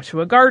to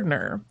Joshua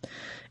Gardner.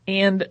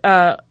 And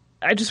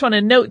I just want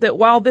to note that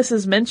while this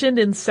is mentioned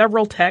in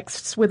several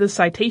texts with a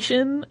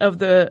citation of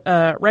the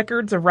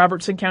records of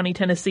Robertson County,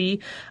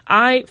 Tennessee,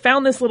 I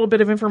found this little bit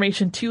of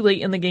information too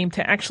late in the game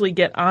to actually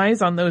get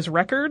eyes on those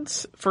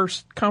records for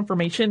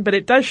confirmation, but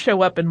it does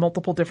show up in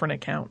multiple different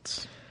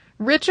accounts.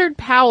 Richard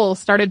Powell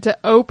started to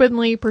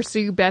openly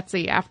pursue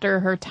Betsy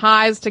after her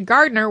ties to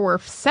Gardner were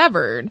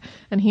severed,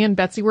 and he and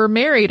Betsy were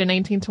married in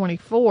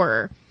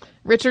 1824.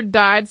 Richard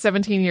died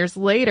 17 years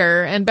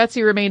later, and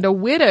Betsy remained a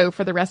widow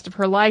for the rest of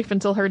her life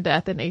until her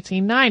death in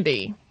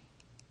 1890.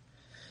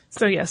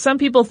 So yeah, some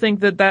people think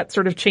that that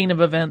sort of chain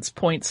of events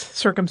points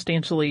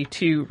circumstantially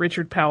to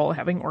Richard Powell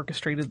having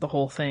orchestrated the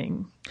whole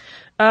thing.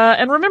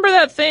 And remember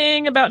that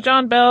thing about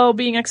John Bell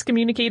being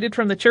excommunicated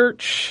from the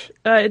church?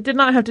 It did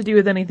not have to do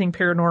with anything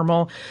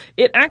paranormal.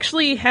 It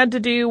actually had to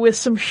do with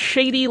some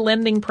shady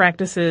lending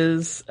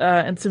practices,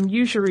 and some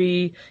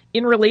usury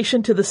in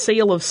relation to the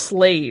sale of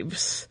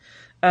slaves.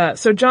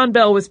 So John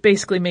Bell was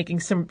basically making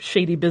some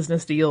shady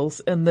business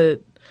deals, and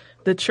the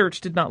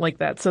church did not like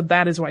that. So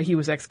that is why he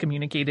was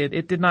excommunicated.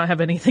 It did not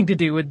have anything to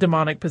do with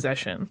demonic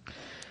possession.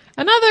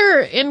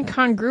 Another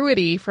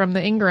incongruity from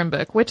the Ingram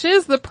book, which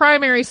is the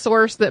primary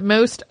source that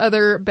most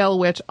other Bell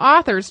Witch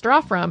authors draw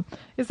from,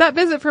 is that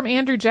visit from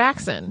Andrew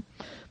Jackson.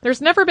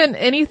 There's never been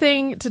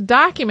anything to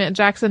document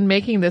Jackson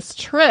making this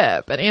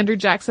trip, and Andrew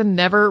Jackson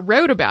never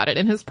wrote about it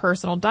in his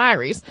personal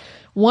diaries.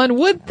 One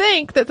would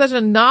think that such a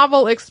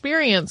novel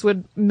experience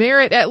would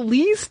merit at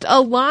least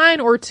a line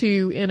or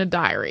two in a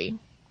diary.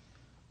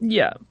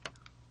 Yeah.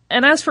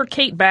 And as for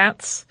Kate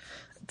Batts,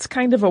 it's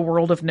kind of a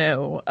world of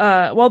no.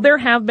 While there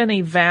have been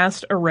a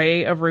vast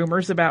array of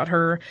rumors about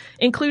her,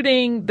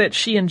 including that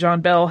she and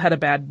John Bell had a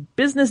bad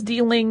business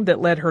dealing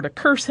that led her to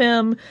curse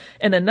him,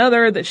 and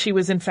another that she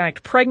was in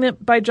fact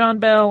pregnant by John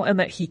Bell and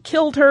that he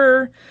killed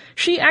her,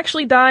 she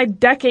actually died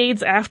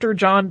decades after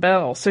John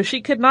Bell, so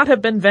she could not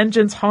have been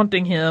vengeance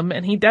haunting him,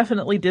 and he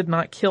definitely did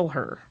not kill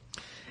her.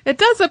 It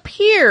does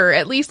appear,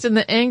 at least in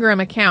the Ingram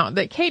account,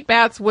 that Kate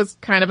Batts was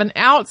kind of an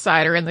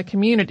outsider in the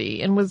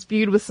community and was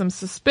viewed with some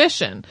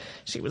suspicion.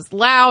 She was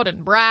loud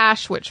and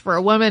brash, which for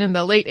a woman in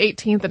the late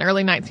 18th and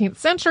early 19th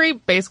century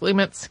basically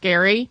meant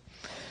scary.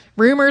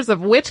 Rumors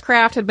of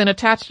witchcraft had been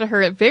attached to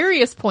her at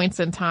various points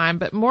in time,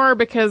 but more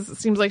because it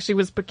seems like she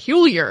was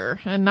peculiar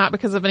and not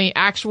because of any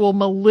actual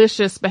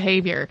malicious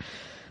behavior.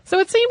 So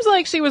it seems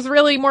like she was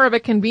really more of a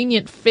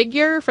convenient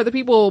figure for the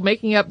people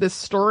making up this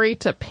story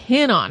to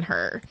pin on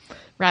her,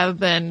 rather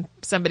than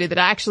somebody that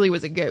actually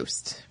was a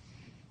ghost.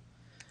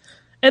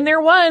 And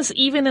there was,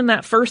 even in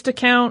that first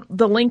account,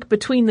 the link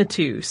between the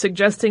two,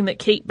 suggesting that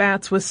Kate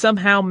Batts was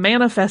somehow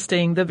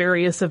manifesting the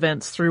various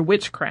events through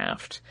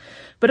witchcraft.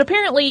 But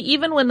apparently,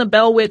 even when the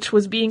Bell Witch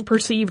was being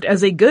perceived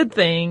as a good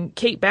thing,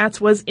 Kate Batts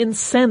was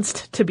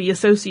incensed to be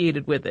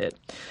associated with it.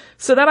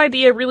 So that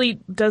idea really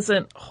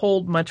doesn't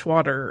hold much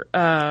water.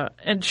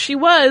 And she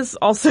was,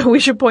 also, we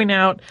should point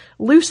out,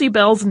 Lucy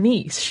Bell's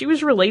niece. She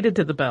was related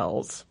to the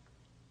Bells.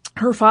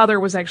 Her father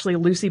was actually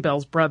Lucy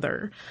Bell's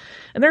brother.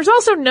 And there's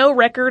also no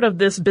record of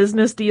this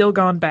business deal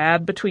gone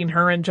bad between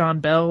her and John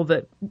Bell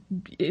that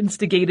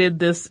instigated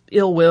this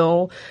ill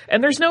will.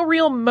 And there's no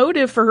real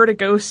motive for her to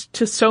go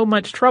to so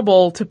much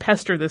trouble to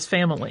pester this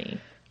family.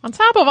 On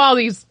top of all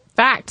these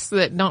facts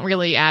that don't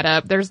really add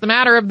up, there's the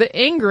matter of the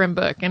Ingram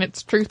book and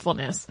its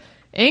truthfulness.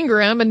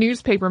 Ingram, a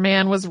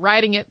newspaperman, was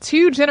writing it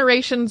 2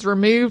 generations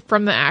removed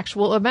from the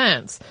actual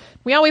events.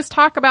 We always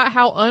talk about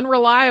how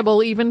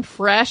unreliable even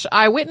fresh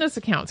eyewitness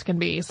accounts can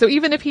be. So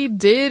even if he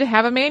did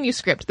have a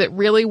manuscript that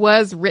really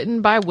was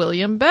written by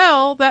William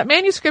Bell, that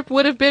manuscript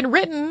would have been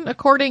written,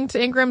 according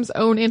to Ingram's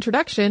own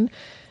introduction,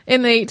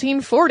 in the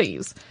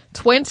 1840s,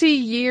 20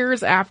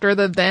 years after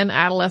the then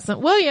adolescent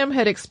William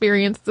had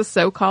experienced the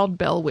so-called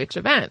Bell Witch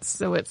events.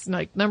 So it's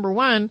like, number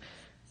one,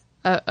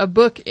 a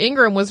book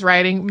Ingram was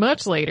writing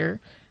much later,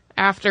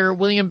 after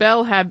William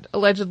Bell had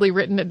allegedly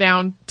written it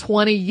down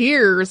 20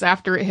 years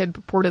after it had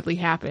purportedly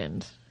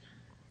happened.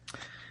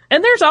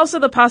 And there's also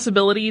the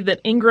possibility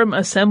that Ingram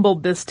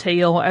assembled this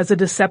tale as a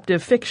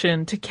deceptive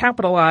fiction to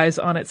capitalize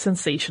on its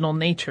sensational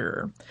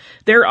nature.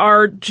 There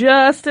are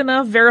just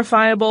enough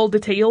verifiable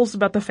details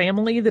about the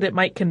family that it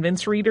might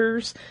convince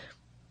readers,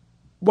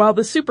 while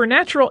the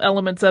supernatural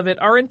elements of it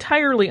are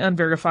entirely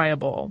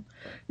unverifiable.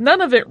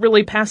 None of it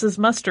really passes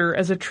muster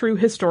as a true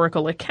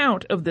historical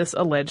account of this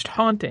alleged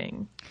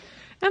haunting.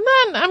 And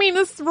then,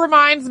 this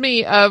reminds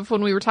me of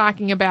when we were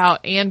talking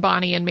about Anne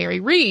Bonny and Mary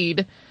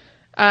Read.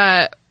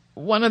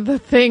 One of the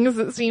things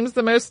that seems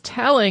the most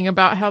telling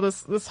about how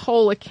this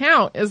whole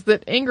account is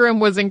that Ingram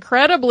was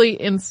incredibly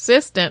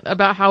insistent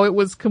about how it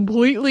was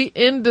completely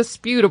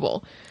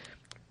indisputable.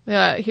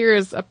 Here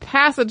is a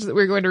passage that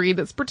we're going to read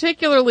that's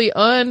particularly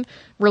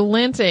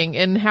unrelenting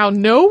in how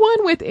no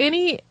one with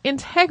any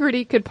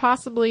integrity could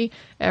possibly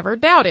ever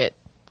doubt it.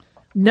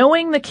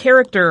 Knowing the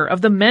character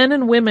of the men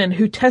and women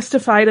who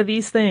testify to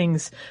these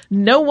things,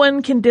 no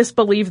one can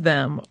disbelieve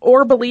them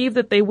or believe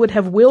that they would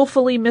have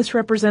willfully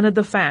misrepresented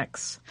the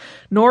facts.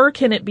 Nor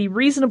can it be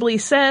reasonably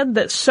said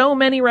that so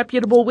many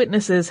reputable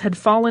witnesses had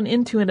fallen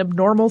into an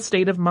abnormal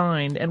state of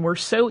mind and were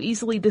so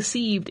easily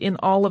deceived in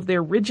all of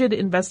their rigid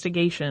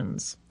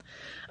investigations.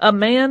 A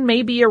man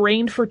may be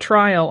arraigned for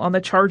trial on the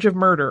charge of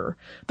murder,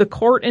 the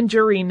court and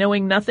jury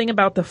knowing nothing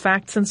about the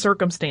facts and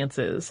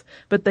circumstances,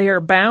 but they are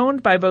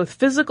bound by both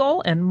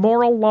physical and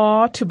moral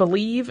law to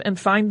believe and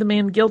find the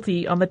man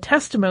guilty on the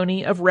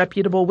testimony of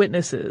reputable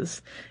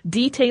witnesses,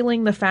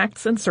 detailing the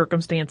facts and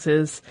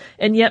circumstances,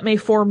 and yet may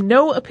form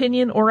no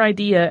opinion or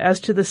idea as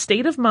to the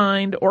state of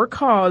mind or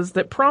cause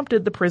that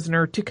prompted the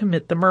prisoner to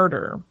commit the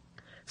murder.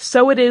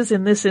 So it is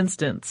in this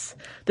instance.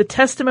 The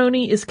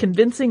testimony is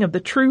convincing of the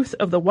truth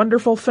of the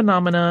wonderful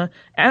phenomena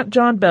at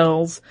John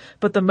Bell's,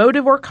 but the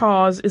motive or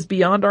cause is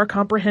beyond our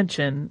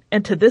comprehension,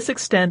 and to this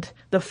extent,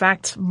 the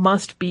facts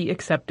must be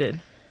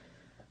accepted.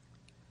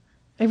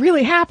 It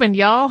really happened,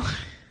 y'all.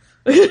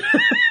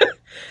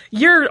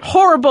 You're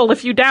horrible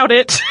if you doubt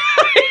it.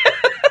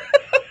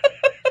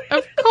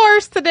 Of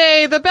course,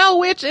 today, the Bell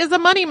Witch is a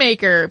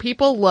moneymaker.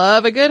 People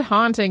love a good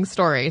haunting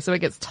story, so it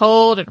gets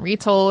told and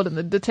retold, and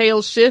the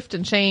details shift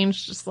and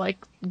change just like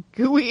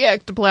gooey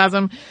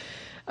ectoplasm.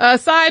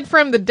 Aside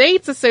from the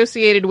dates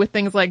associated with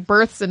things like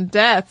births and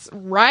deaths,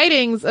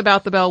 writings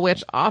about the Bell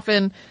Witch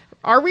often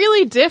are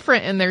really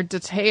different in their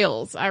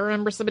details. I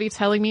remember somebody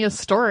telling me a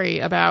story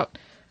about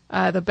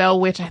the Bell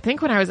Witch, I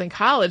think when I was in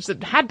college,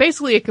 that had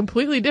basically a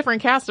completely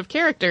different cast of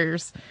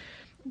characters.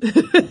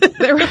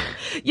 there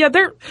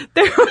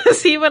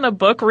was even a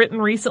book written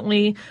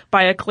recently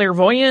by a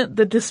clairvoyant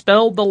that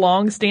dispelled the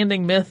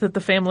long-standing myth that the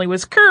family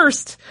was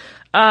cursed.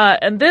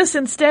 And this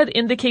instead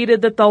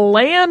indicated that the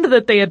land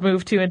that they had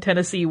moved to in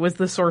Tennessee was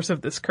the source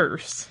of this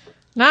curse.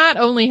 Not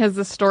only has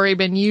this story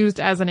been used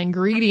as an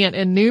ingredient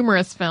in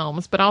numerous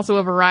films, but also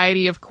a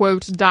variety of,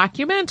 quote,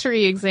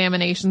 documentary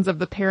examinations of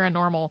the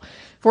paranormal.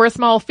 For a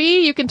small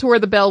fee, you can tour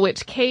the Bell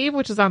Witch Cave,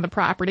 which is on the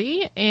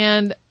property,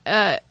 and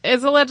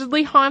is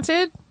allegedly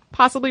haunted,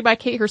 possibly by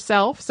Kate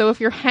herself. So if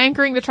you're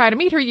hankering to try to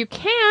meet her, you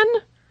can.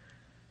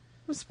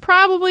 It's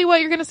probably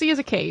what you're going to see is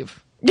a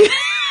cave.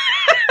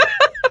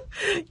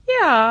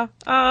 Yeah.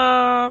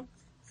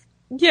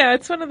 Yeah,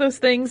 it's one of those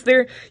things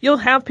there. You'll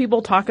have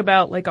people talk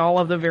about like all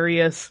of the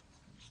various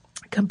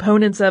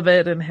components of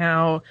it and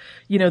how,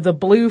 the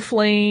blue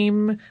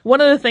flame.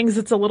 One of the things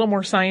that's a little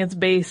more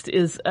science-based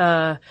is,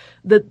 that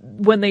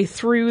when they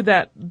threw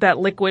that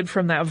liquid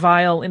from that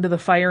vial into the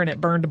fire and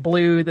it burned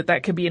blue,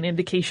 that could be an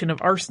indication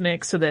of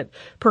arsenic, so that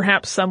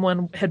perhaps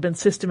someone had been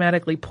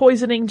systematically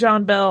poisoning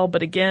John Bell.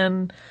 But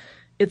again,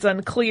 it's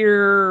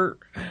unclear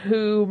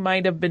who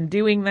might have been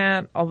doing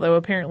that, although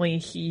apparently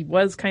he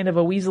was kind of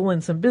a weasel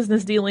in some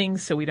business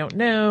dealings, so we don't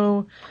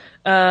know.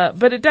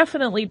 But it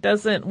definitely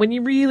doesn't, when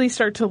you really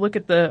start to look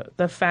at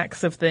the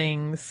facts of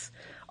things,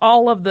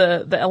 all of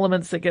the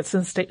elements that get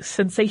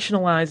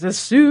sensationalized as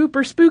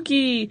super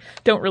spooky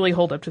don't really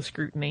hold up to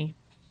scrutiny.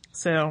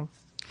 So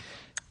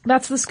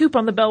that's the scoop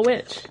on the Bell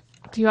Witch.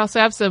 Do you also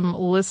have some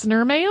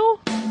listener mail?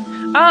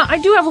 I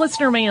do have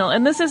listener mail,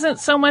 and this isn't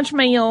so much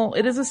mail.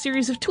 It is a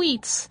series of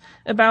tweets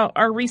about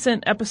our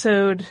recent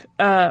episode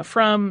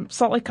from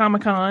Salt Lake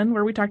Comic-Con,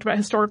 where we talked about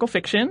historical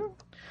fiction.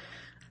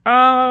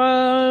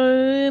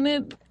 And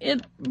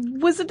it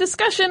was a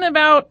discussion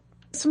about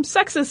some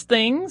sexist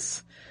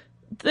things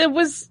that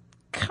was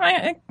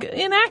kind of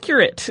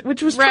inaccurate,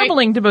 which was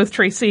troubling to both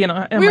Tracy and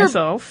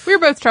myself. We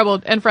were both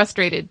troubled and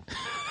frustrated.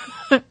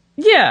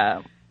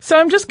 Yeah. So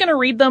I'm just going to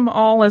read them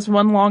all as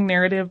one long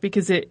narrative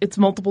because it's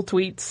multiple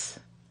tweets.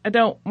 I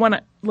don't want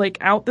to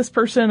out this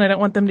person. I don't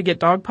want them to get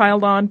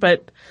dogpiled on,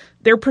 but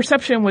their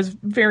perception was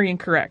very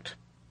incorrect.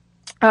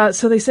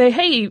 So they say,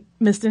 hey,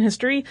 Missed in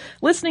History,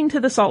 listening to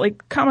the Salt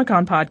Lake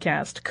Comic-Con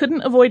podcast,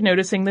 couldn't avoid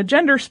noticing the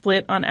gender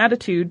split on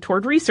attitude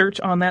toward research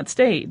on that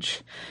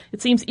stage.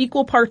 It seems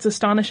equal parts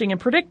astonishing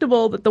and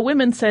predictable that the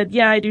women said,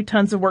 yeah, I do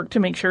tons of work to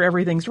make sure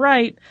everything's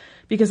right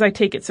because I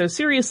take it so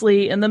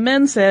seriously. And the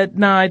men said,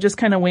 nah, I just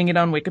kind of wing it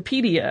on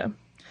Wikipedia.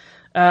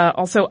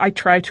 Also, I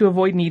try to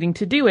avoid needing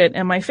to do it.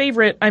 And my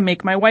favorite, I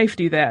make my wife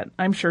do that.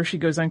 I'm sure she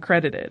goes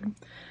uncredited.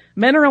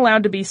 Men are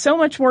allowed to be so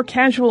much more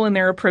casual in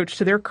their approach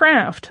to their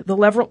craft. The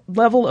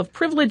level of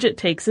privilege it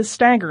takes is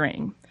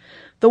staggering.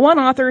 The one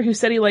author who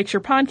said he likes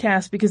your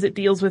podcast because it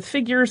deals with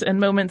figures and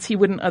moments he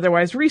wouldn't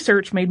otherwise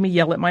research made me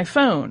yell at my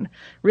phone.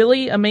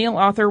 Really? A male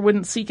author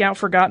wouldn't seek out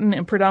forgotten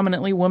and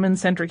predominantly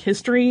woman-centric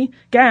history?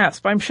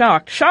 Gasp, I'm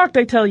shocked. Shocked,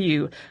 I tell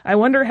you. I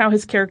wonder how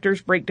his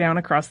characters break down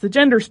across the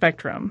gender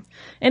spectrum.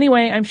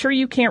 Anyway, I'm sure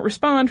you can't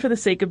respond for the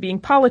sake of being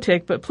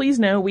politic, but please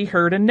know we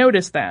heard and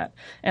noticed that.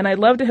 And I'd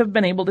love to have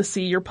been able to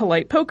see your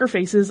polite poker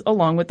faces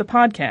along with the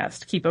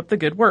podcast. Keep up the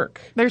good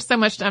work. There's so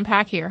much to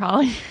unpack here,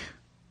 Holly.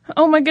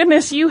 Oh my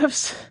goodness, you have,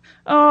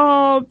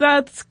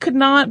 that could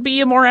not be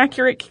a more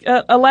accurate,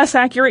 a less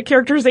accurate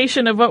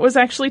characterization of what was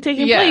actually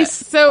taking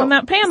place on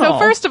that panel. So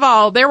first of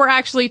all, there were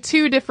actually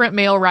two different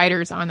male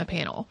writers on the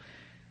panel.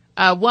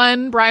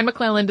 One, Brian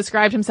McClellan,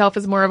 described himself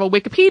as more of a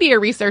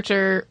Wikipedia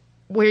researcher,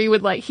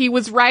 where he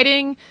was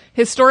writing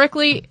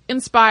historically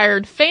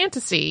inspired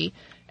fantasy.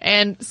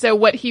 And so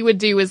what he would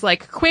do is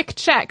quick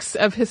checks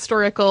of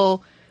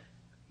historical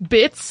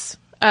bits,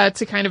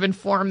 to kind of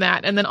inform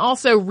that, and then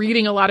also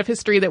reading a lot of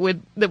history that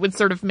would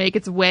sort of make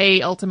its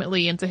way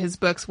ultimately into his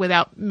books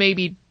without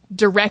maybe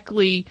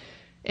directly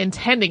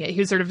intending it. He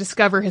would sort of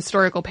discover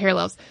historical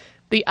parallels.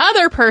 The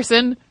other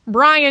person,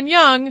 Brian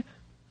Young,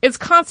 is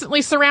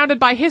constantly surrounded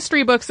by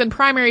history books and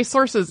primary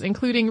sources,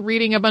 including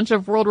reading a bunch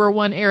of World War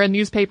I era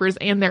newspapers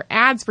and their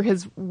ads for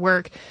his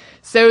work.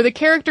 So the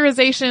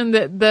characterization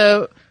that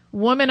the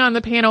woman on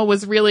the panel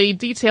was really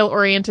detail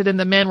oriented and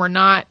the men were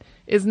not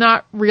is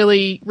not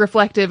really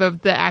reflective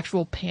of the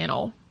actual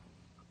panel.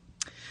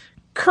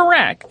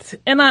 Correct.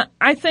 And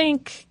I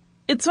think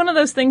it's one of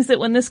those things that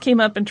when this came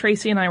up and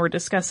Tracy and I were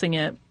discussing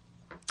it,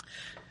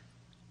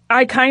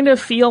 I kind of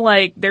feel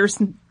like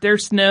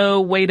there's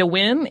no way to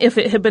win. If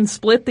it had been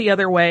split the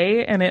other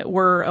way and it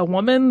were a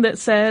woman that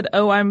said,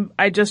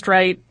 I just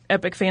write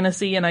epic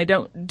fantasy and I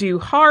don't do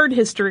hard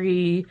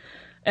history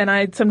and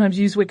I sometimes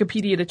use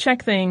Wikipedia to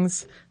check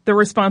things, the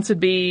response would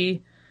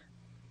be,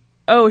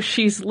 oh,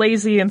 she's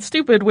lazy and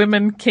stupid.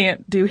 Women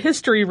can't do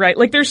history right.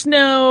 There's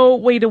no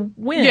way to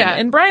win. Yeah.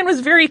 And Brian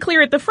was very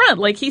clear at the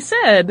front. He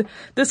said,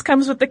 this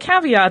comes with the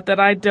caveat that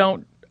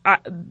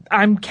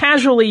I'm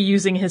casually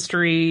using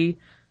history.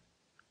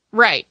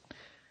 Right.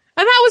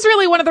 And that was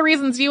really one of the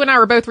reasons you and I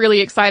were both really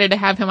excited to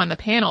have him on the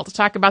panel to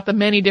talk about the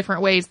many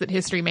different ways that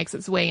history makes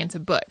its way into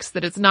books.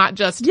 That it's not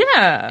just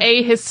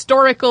a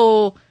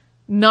historical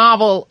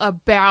novel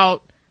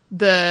about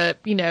the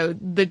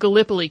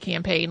Gallipoli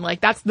campaign.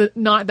 That's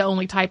not the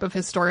only type of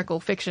historical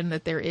fiction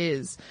that there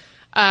is.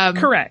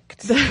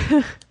 Correct.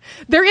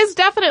 There is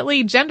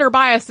definitely gender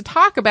bias to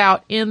talk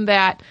about in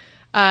that,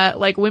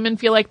 women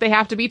feel like they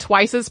have to be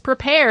twice as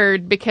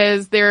prepared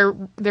because they're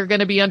going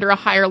to be under a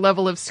higher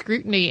level of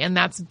scrutiny, and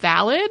that's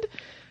valid.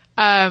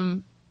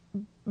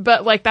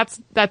 But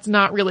that's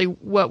not really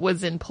what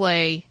was in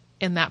play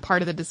in that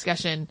part of the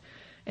discussion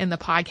in the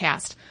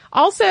podcast.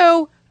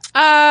 Also,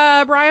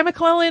 Brian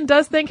McClellan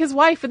does thank his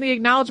wife in the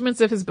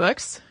acknowledgments of his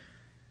books.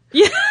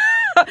 Yeah.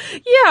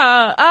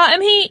 Yeah.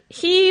 And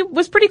he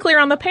was pretty clear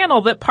on the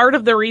panel that part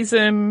of the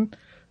reason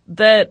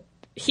that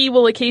he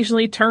will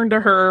occasionally turn to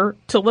her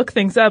to look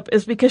things up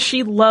is because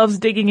she loves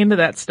digging into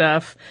that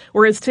stuff.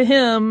 Whereas to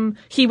him,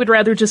 he would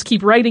rather just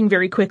keep writing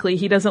very quickly.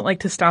 He doesn't like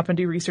to stop and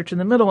do research in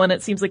the middle, and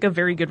it seems like a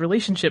very good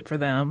relationship for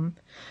them.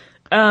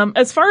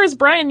 As far as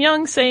Brian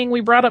Young saying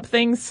we brought up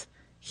things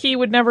he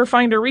would never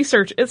find or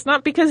research, it's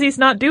not because he's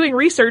not doing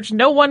research.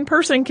 No one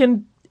person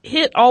can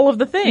hit all of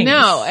the things.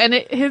 No,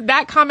 and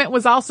that comment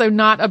was also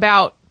not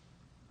about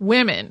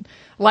women.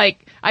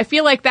 Like, I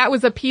feel like that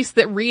was a piece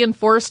that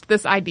reinforced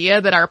this idea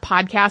that our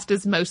podcast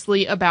is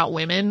mostly about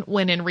women,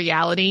 when in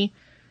reality,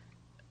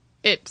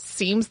 it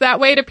seems that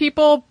way to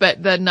people,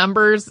 but the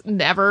numbers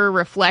never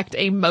reflect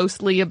a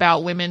mostly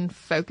about women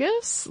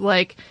focus.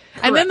 Like,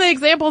 correct. And then the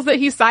examples that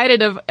he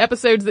cited of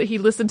episodes that he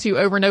listened to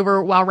over and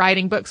over while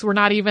writing books were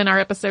not even our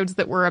episodes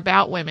that were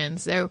about women.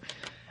 So,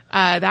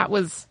 that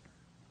was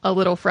a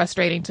little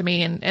frustrating to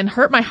me and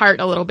hurt my heart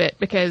a little bit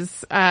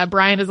because,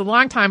 Brian is a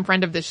longtime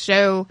friend of this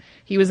show.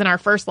 He was in our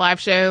first live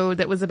show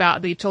that was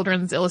about the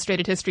Children's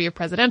Illustrated History of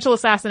Presidential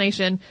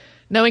Assassination.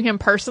 Knowing him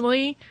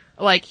personally,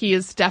 like, he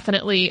is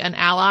definitely an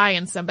ally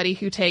and somebody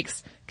who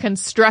takes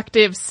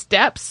constructive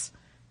steps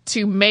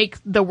to make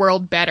the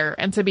world better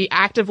and to be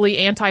actively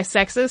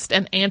anti-sexist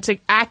and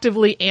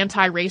actively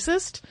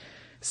anti-racist.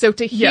 So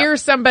to hear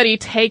somebody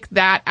take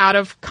that out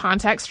of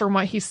context from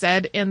what he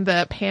said in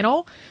the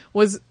panel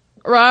was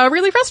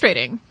really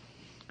frustrating.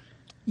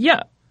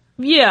 Yeah.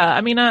 Yeah.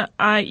 I mean,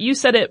 you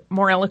said it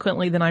more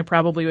eloquently than I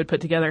probably would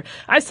put together.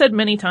 I said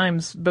many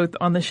times, both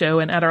on the show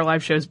and at our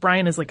live shows,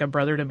 Brian is like a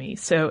brother to me.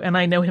 So, and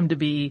I know him to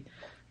be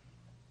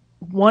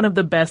one of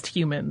the best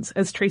humans.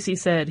 As Tracy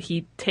said,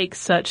 he takes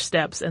such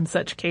steps and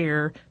such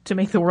care to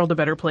make the world a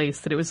better place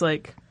that it was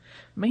like,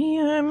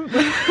 man.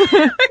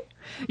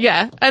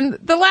 Yeah. And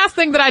the last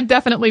thing that I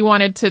definitely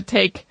wanted to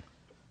take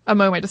a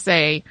moment to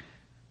say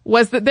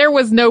was that there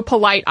was no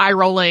polite eye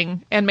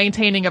rolling and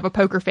maintaining of a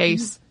poker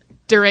face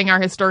during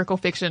our historical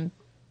fiction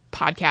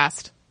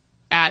podcast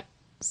at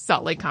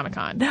Salt Lake Comic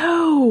Con.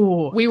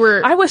 No.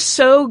 I was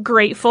so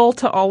grateful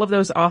to all of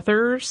those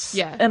authors.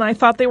 Yeah. And I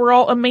thought they were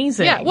all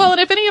amazing. Yeah. Well, and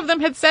if any of them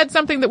had said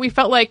something that we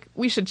felt like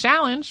we should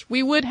challenge,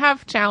 we would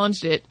have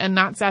challenged it and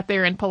not sat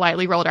there and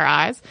politely rolled our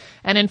eyes.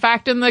 And in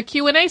fact, in the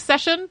Q&A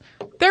session,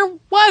 there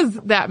was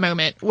that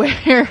moment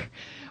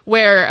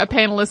where a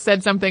panelist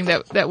said something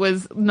that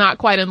was not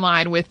quite in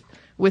line with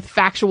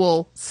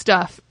factual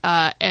stuff,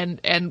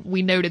 and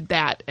we noted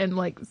that. And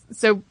like,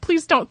 so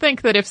please don't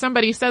think that if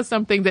somebody says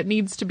something that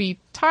needs to be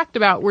talked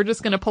about, we're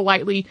just going to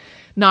politely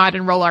nod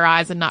and roll our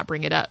eyes and not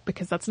bring it up,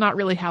 because that's not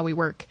really how we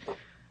work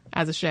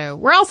as a show.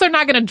 We're also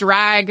not going to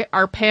drag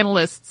our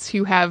panelists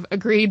who have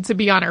agreed to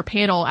be on our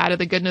panel out of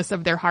the goodness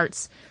of their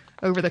hearts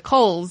over the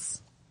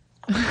coals.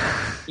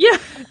 Yeah.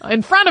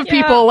 In front of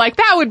people, like,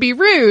 that would be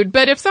rude.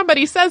 But if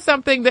somebody says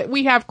something that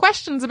we have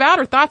questions about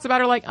or thoughts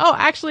about, or like, oh,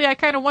 actually, I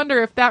kind of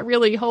wonder if that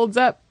really holds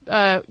up,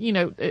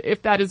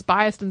 if that is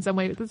biased in some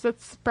way,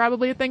 that's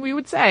probably a thing we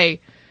would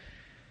say.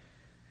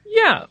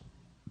 Yeah.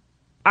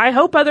 I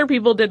hope other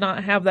people did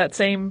not have that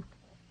same,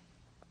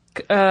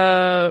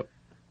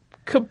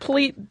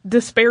 complete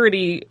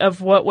disparity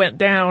of what went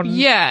down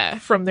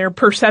from their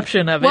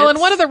perception of it. Well, and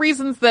one of the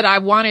reasons that I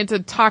wanted to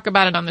talk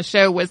about it on the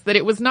show was that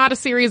it was not a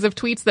series of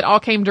tweets that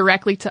all came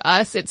directly to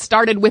us. It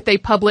started with a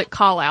public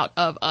call out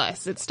of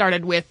us. It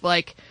started with,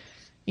 like,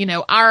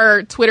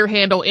 our Twitter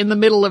handle in the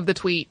middle of the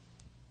tweet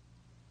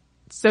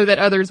so that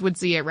others would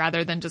see it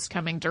rather than just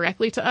coming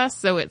directly to us.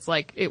 So it's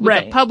like, it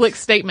was a public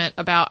statement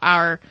about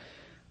our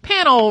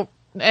panel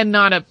and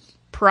not a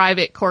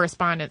private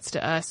correspondence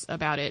to us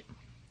about it.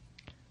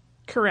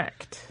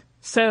 Correct.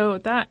 So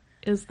that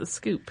is the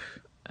scoop.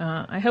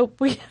 I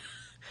hope we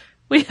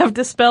have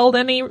dispelled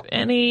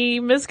any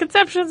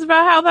misconceptions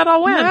about how that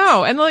all went.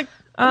 No, and like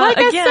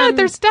I said,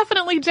 there's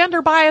definitely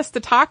gender bias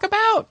to talk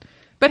about,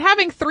 but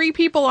having 3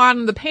 people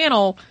on the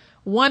panel,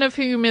 one of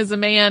whom is a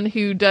man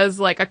who does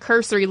like a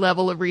cursory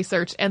level of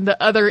research, and the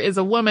other is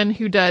a woman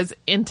who does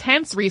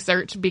intense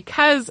research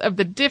because of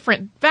the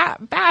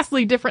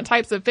vastly different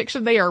types of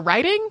fiction they are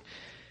writing,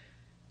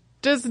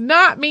 does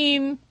not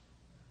mean...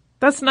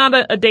 That's not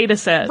a data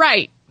set.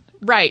 Right.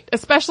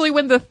 Especially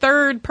when the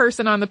third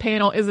person on the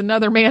panel is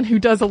another man who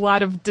does a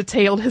lot of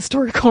detailed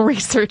historical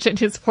research in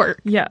his work.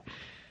 Yeah.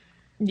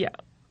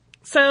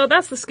 So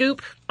that's the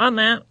scoop on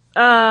that.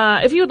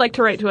 If you would like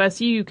to write to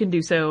us, you can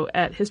do so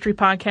at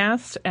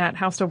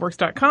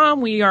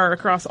historypodcast@howstuffworks.com. We are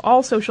across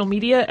all social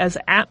media as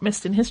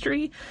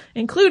 @MissedInHistory,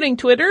 including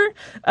Twitter.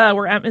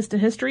 We're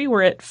 @MissedInHistory.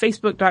 We're at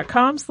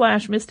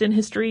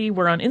facebook.com/MissedInHistory.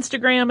 We're on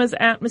Instagram as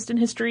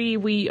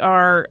 @MissedInHistory. We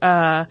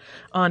are,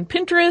 on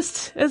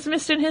Pinterest as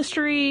Missed in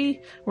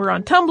History. We're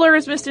on Tumblr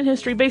as Missed in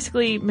History.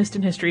 Basically, Missed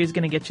in History is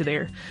going to get you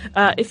there.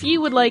 If you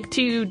would like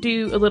to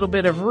do a little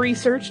bit of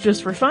research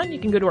just for fun, you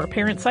can go to our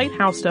parent site,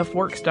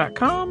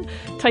 howstuffworks.com.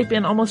 Type type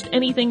in almost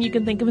anything you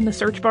can think of in the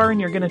search bar, and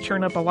you're going to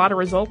turn up a lot of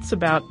results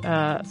about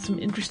some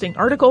interesting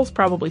articles,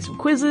 probably some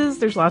quizzes.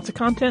 There's lots of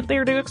content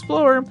there to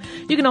explore.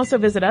 You can also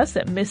visit us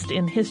at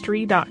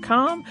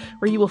missedinhistory.com,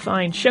 where you will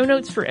find show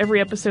notes for every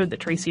episode that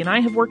Tracy and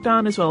I have worked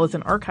on, as well as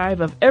an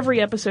archive of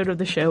every episode of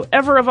the show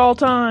ever of all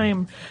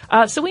time.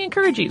 So we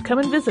encourage you, come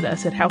and visit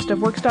us at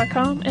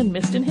howstuffworks.com and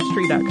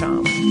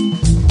missedinhistory.com.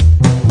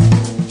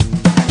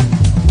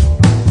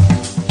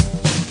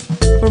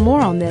 For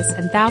more on this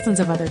and thousands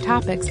of other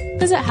topics,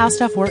 visit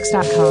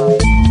howstuffworks.com.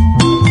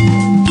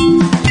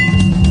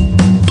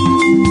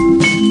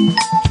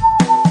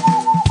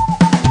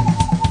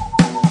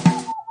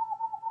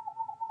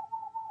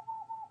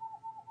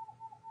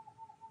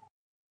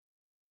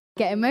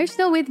 Get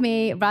emotional with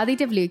me, Radhi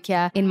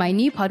Devlukia, in my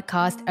new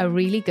podcast, A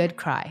Really Good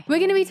Cry. We're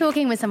going to be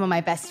talking with some of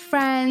my best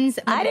friends.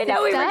 I didn't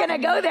know we were going to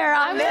go there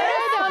on this.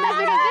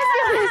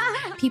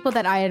 People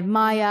that I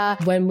admire.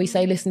 When we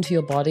say listen to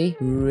your body,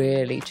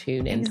 really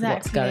tune into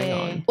what's going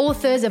on.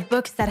 Authors of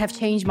books that have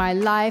changed my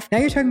life. Now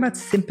you're talking about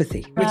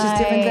sympathy, which is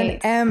different than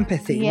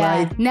empathy,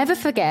 right? Never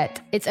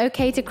forget, it's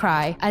okay to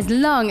cry as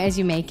long as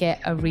you make it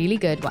a really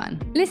good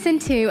one. Listen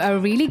to A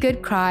Really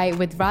Good Cry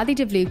with Radhi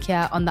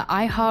Devlukia on the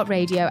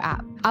iHeartRadio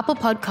app, Apple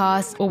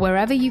Podcasts, or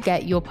wherever you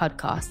get your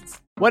podcasts.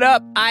 What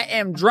up? I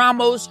am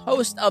Dramos,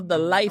 host of the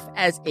Life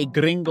as a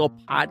Gringo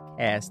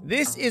podcast.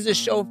 This is a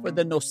show for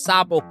the No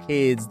Sabo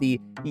kids, the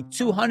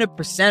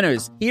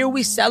 200%ers. Here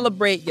we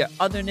celebrate your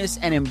otherness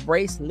and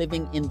embrace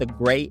living in the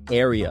gray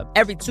area.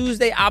 Every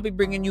Tuesday, I'll be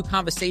bringing you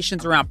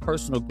conversations around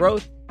personal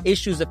growth,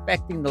 issues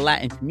affecting the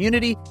Latin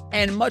community,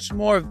 and much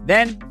more.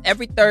 Then,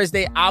 every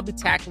Thursday, I'll be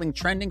tackling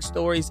trending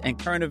stories and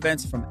current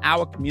events from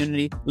our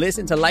community.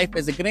 Listen to Life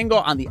as a Gringo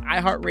on the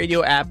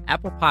iHeartRadio app,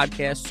 Apple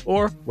Podcasts,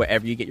 or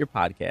wherever you get your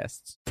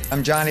podcasts.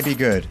 I'm Johnny B.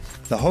 Good,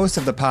 the host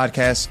of the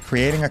podcast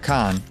Creating a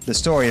Con, the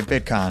story of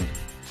Bitcoin.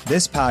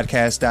 This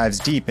podcast dives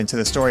deep into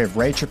the story of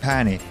Ray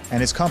Trapani and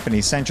his company,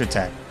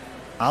 Centratech.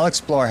 I'll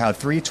explore how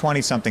three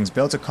 20-somethings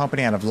built a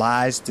company out of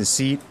lies,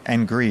 deceit,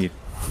 and greed.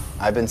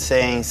 I've been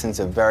saying since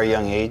a very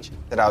young age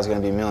that I was going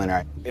to be a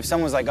millionaire. If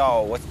someone's like,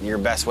 oh, what's your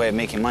best way of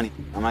making money?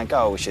 I'm like,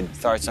 oh, we should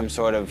start some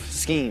sort of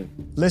scheme.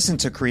 Listen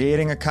to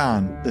Creating a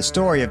Con, the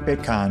story of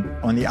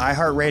Bitcoin on the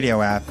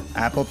iHeartRadio app,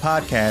 Apple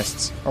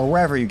Podcasts, or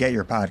wherever you get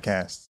your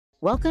podcasts.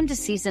 Welcome to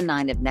Season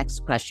 9 of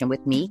Next Question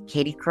with me,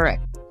 Katie Couric.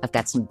 I've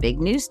got some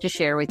big news to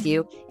share with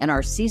you in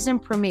our season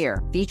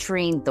premiere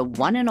featuring the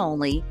one and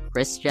only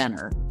Kris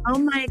Jenner. Oh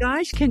my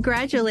gosh,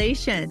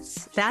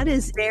 congratulations. That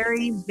is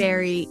very,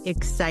 very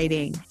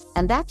exciting.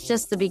 And that's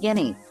just the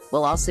beginning.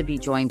 We'll also be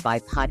joined by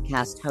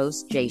podcast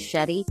host Jay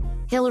Shetty,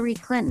 Hillary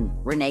Clinton,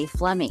 Renee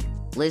Fleming,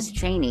 Liz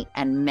Cheney,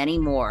 and many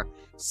more.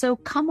 So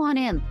come on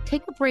in,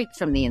 take a break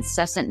from the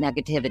incessant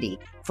negativity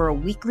for a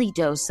weekly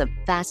dose of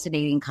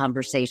fascinating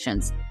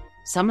conversations.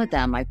 Some of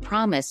them, I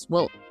promise,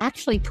 will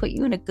actually put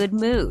you in a good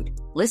mood.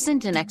 Listen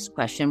to Next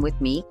Question with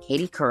me,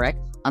 Katie Couric,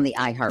 on the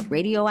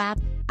iHeartRadio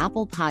app,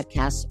 Apple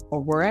Podcasts, or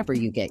wherever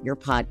you get your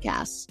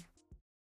podcasts.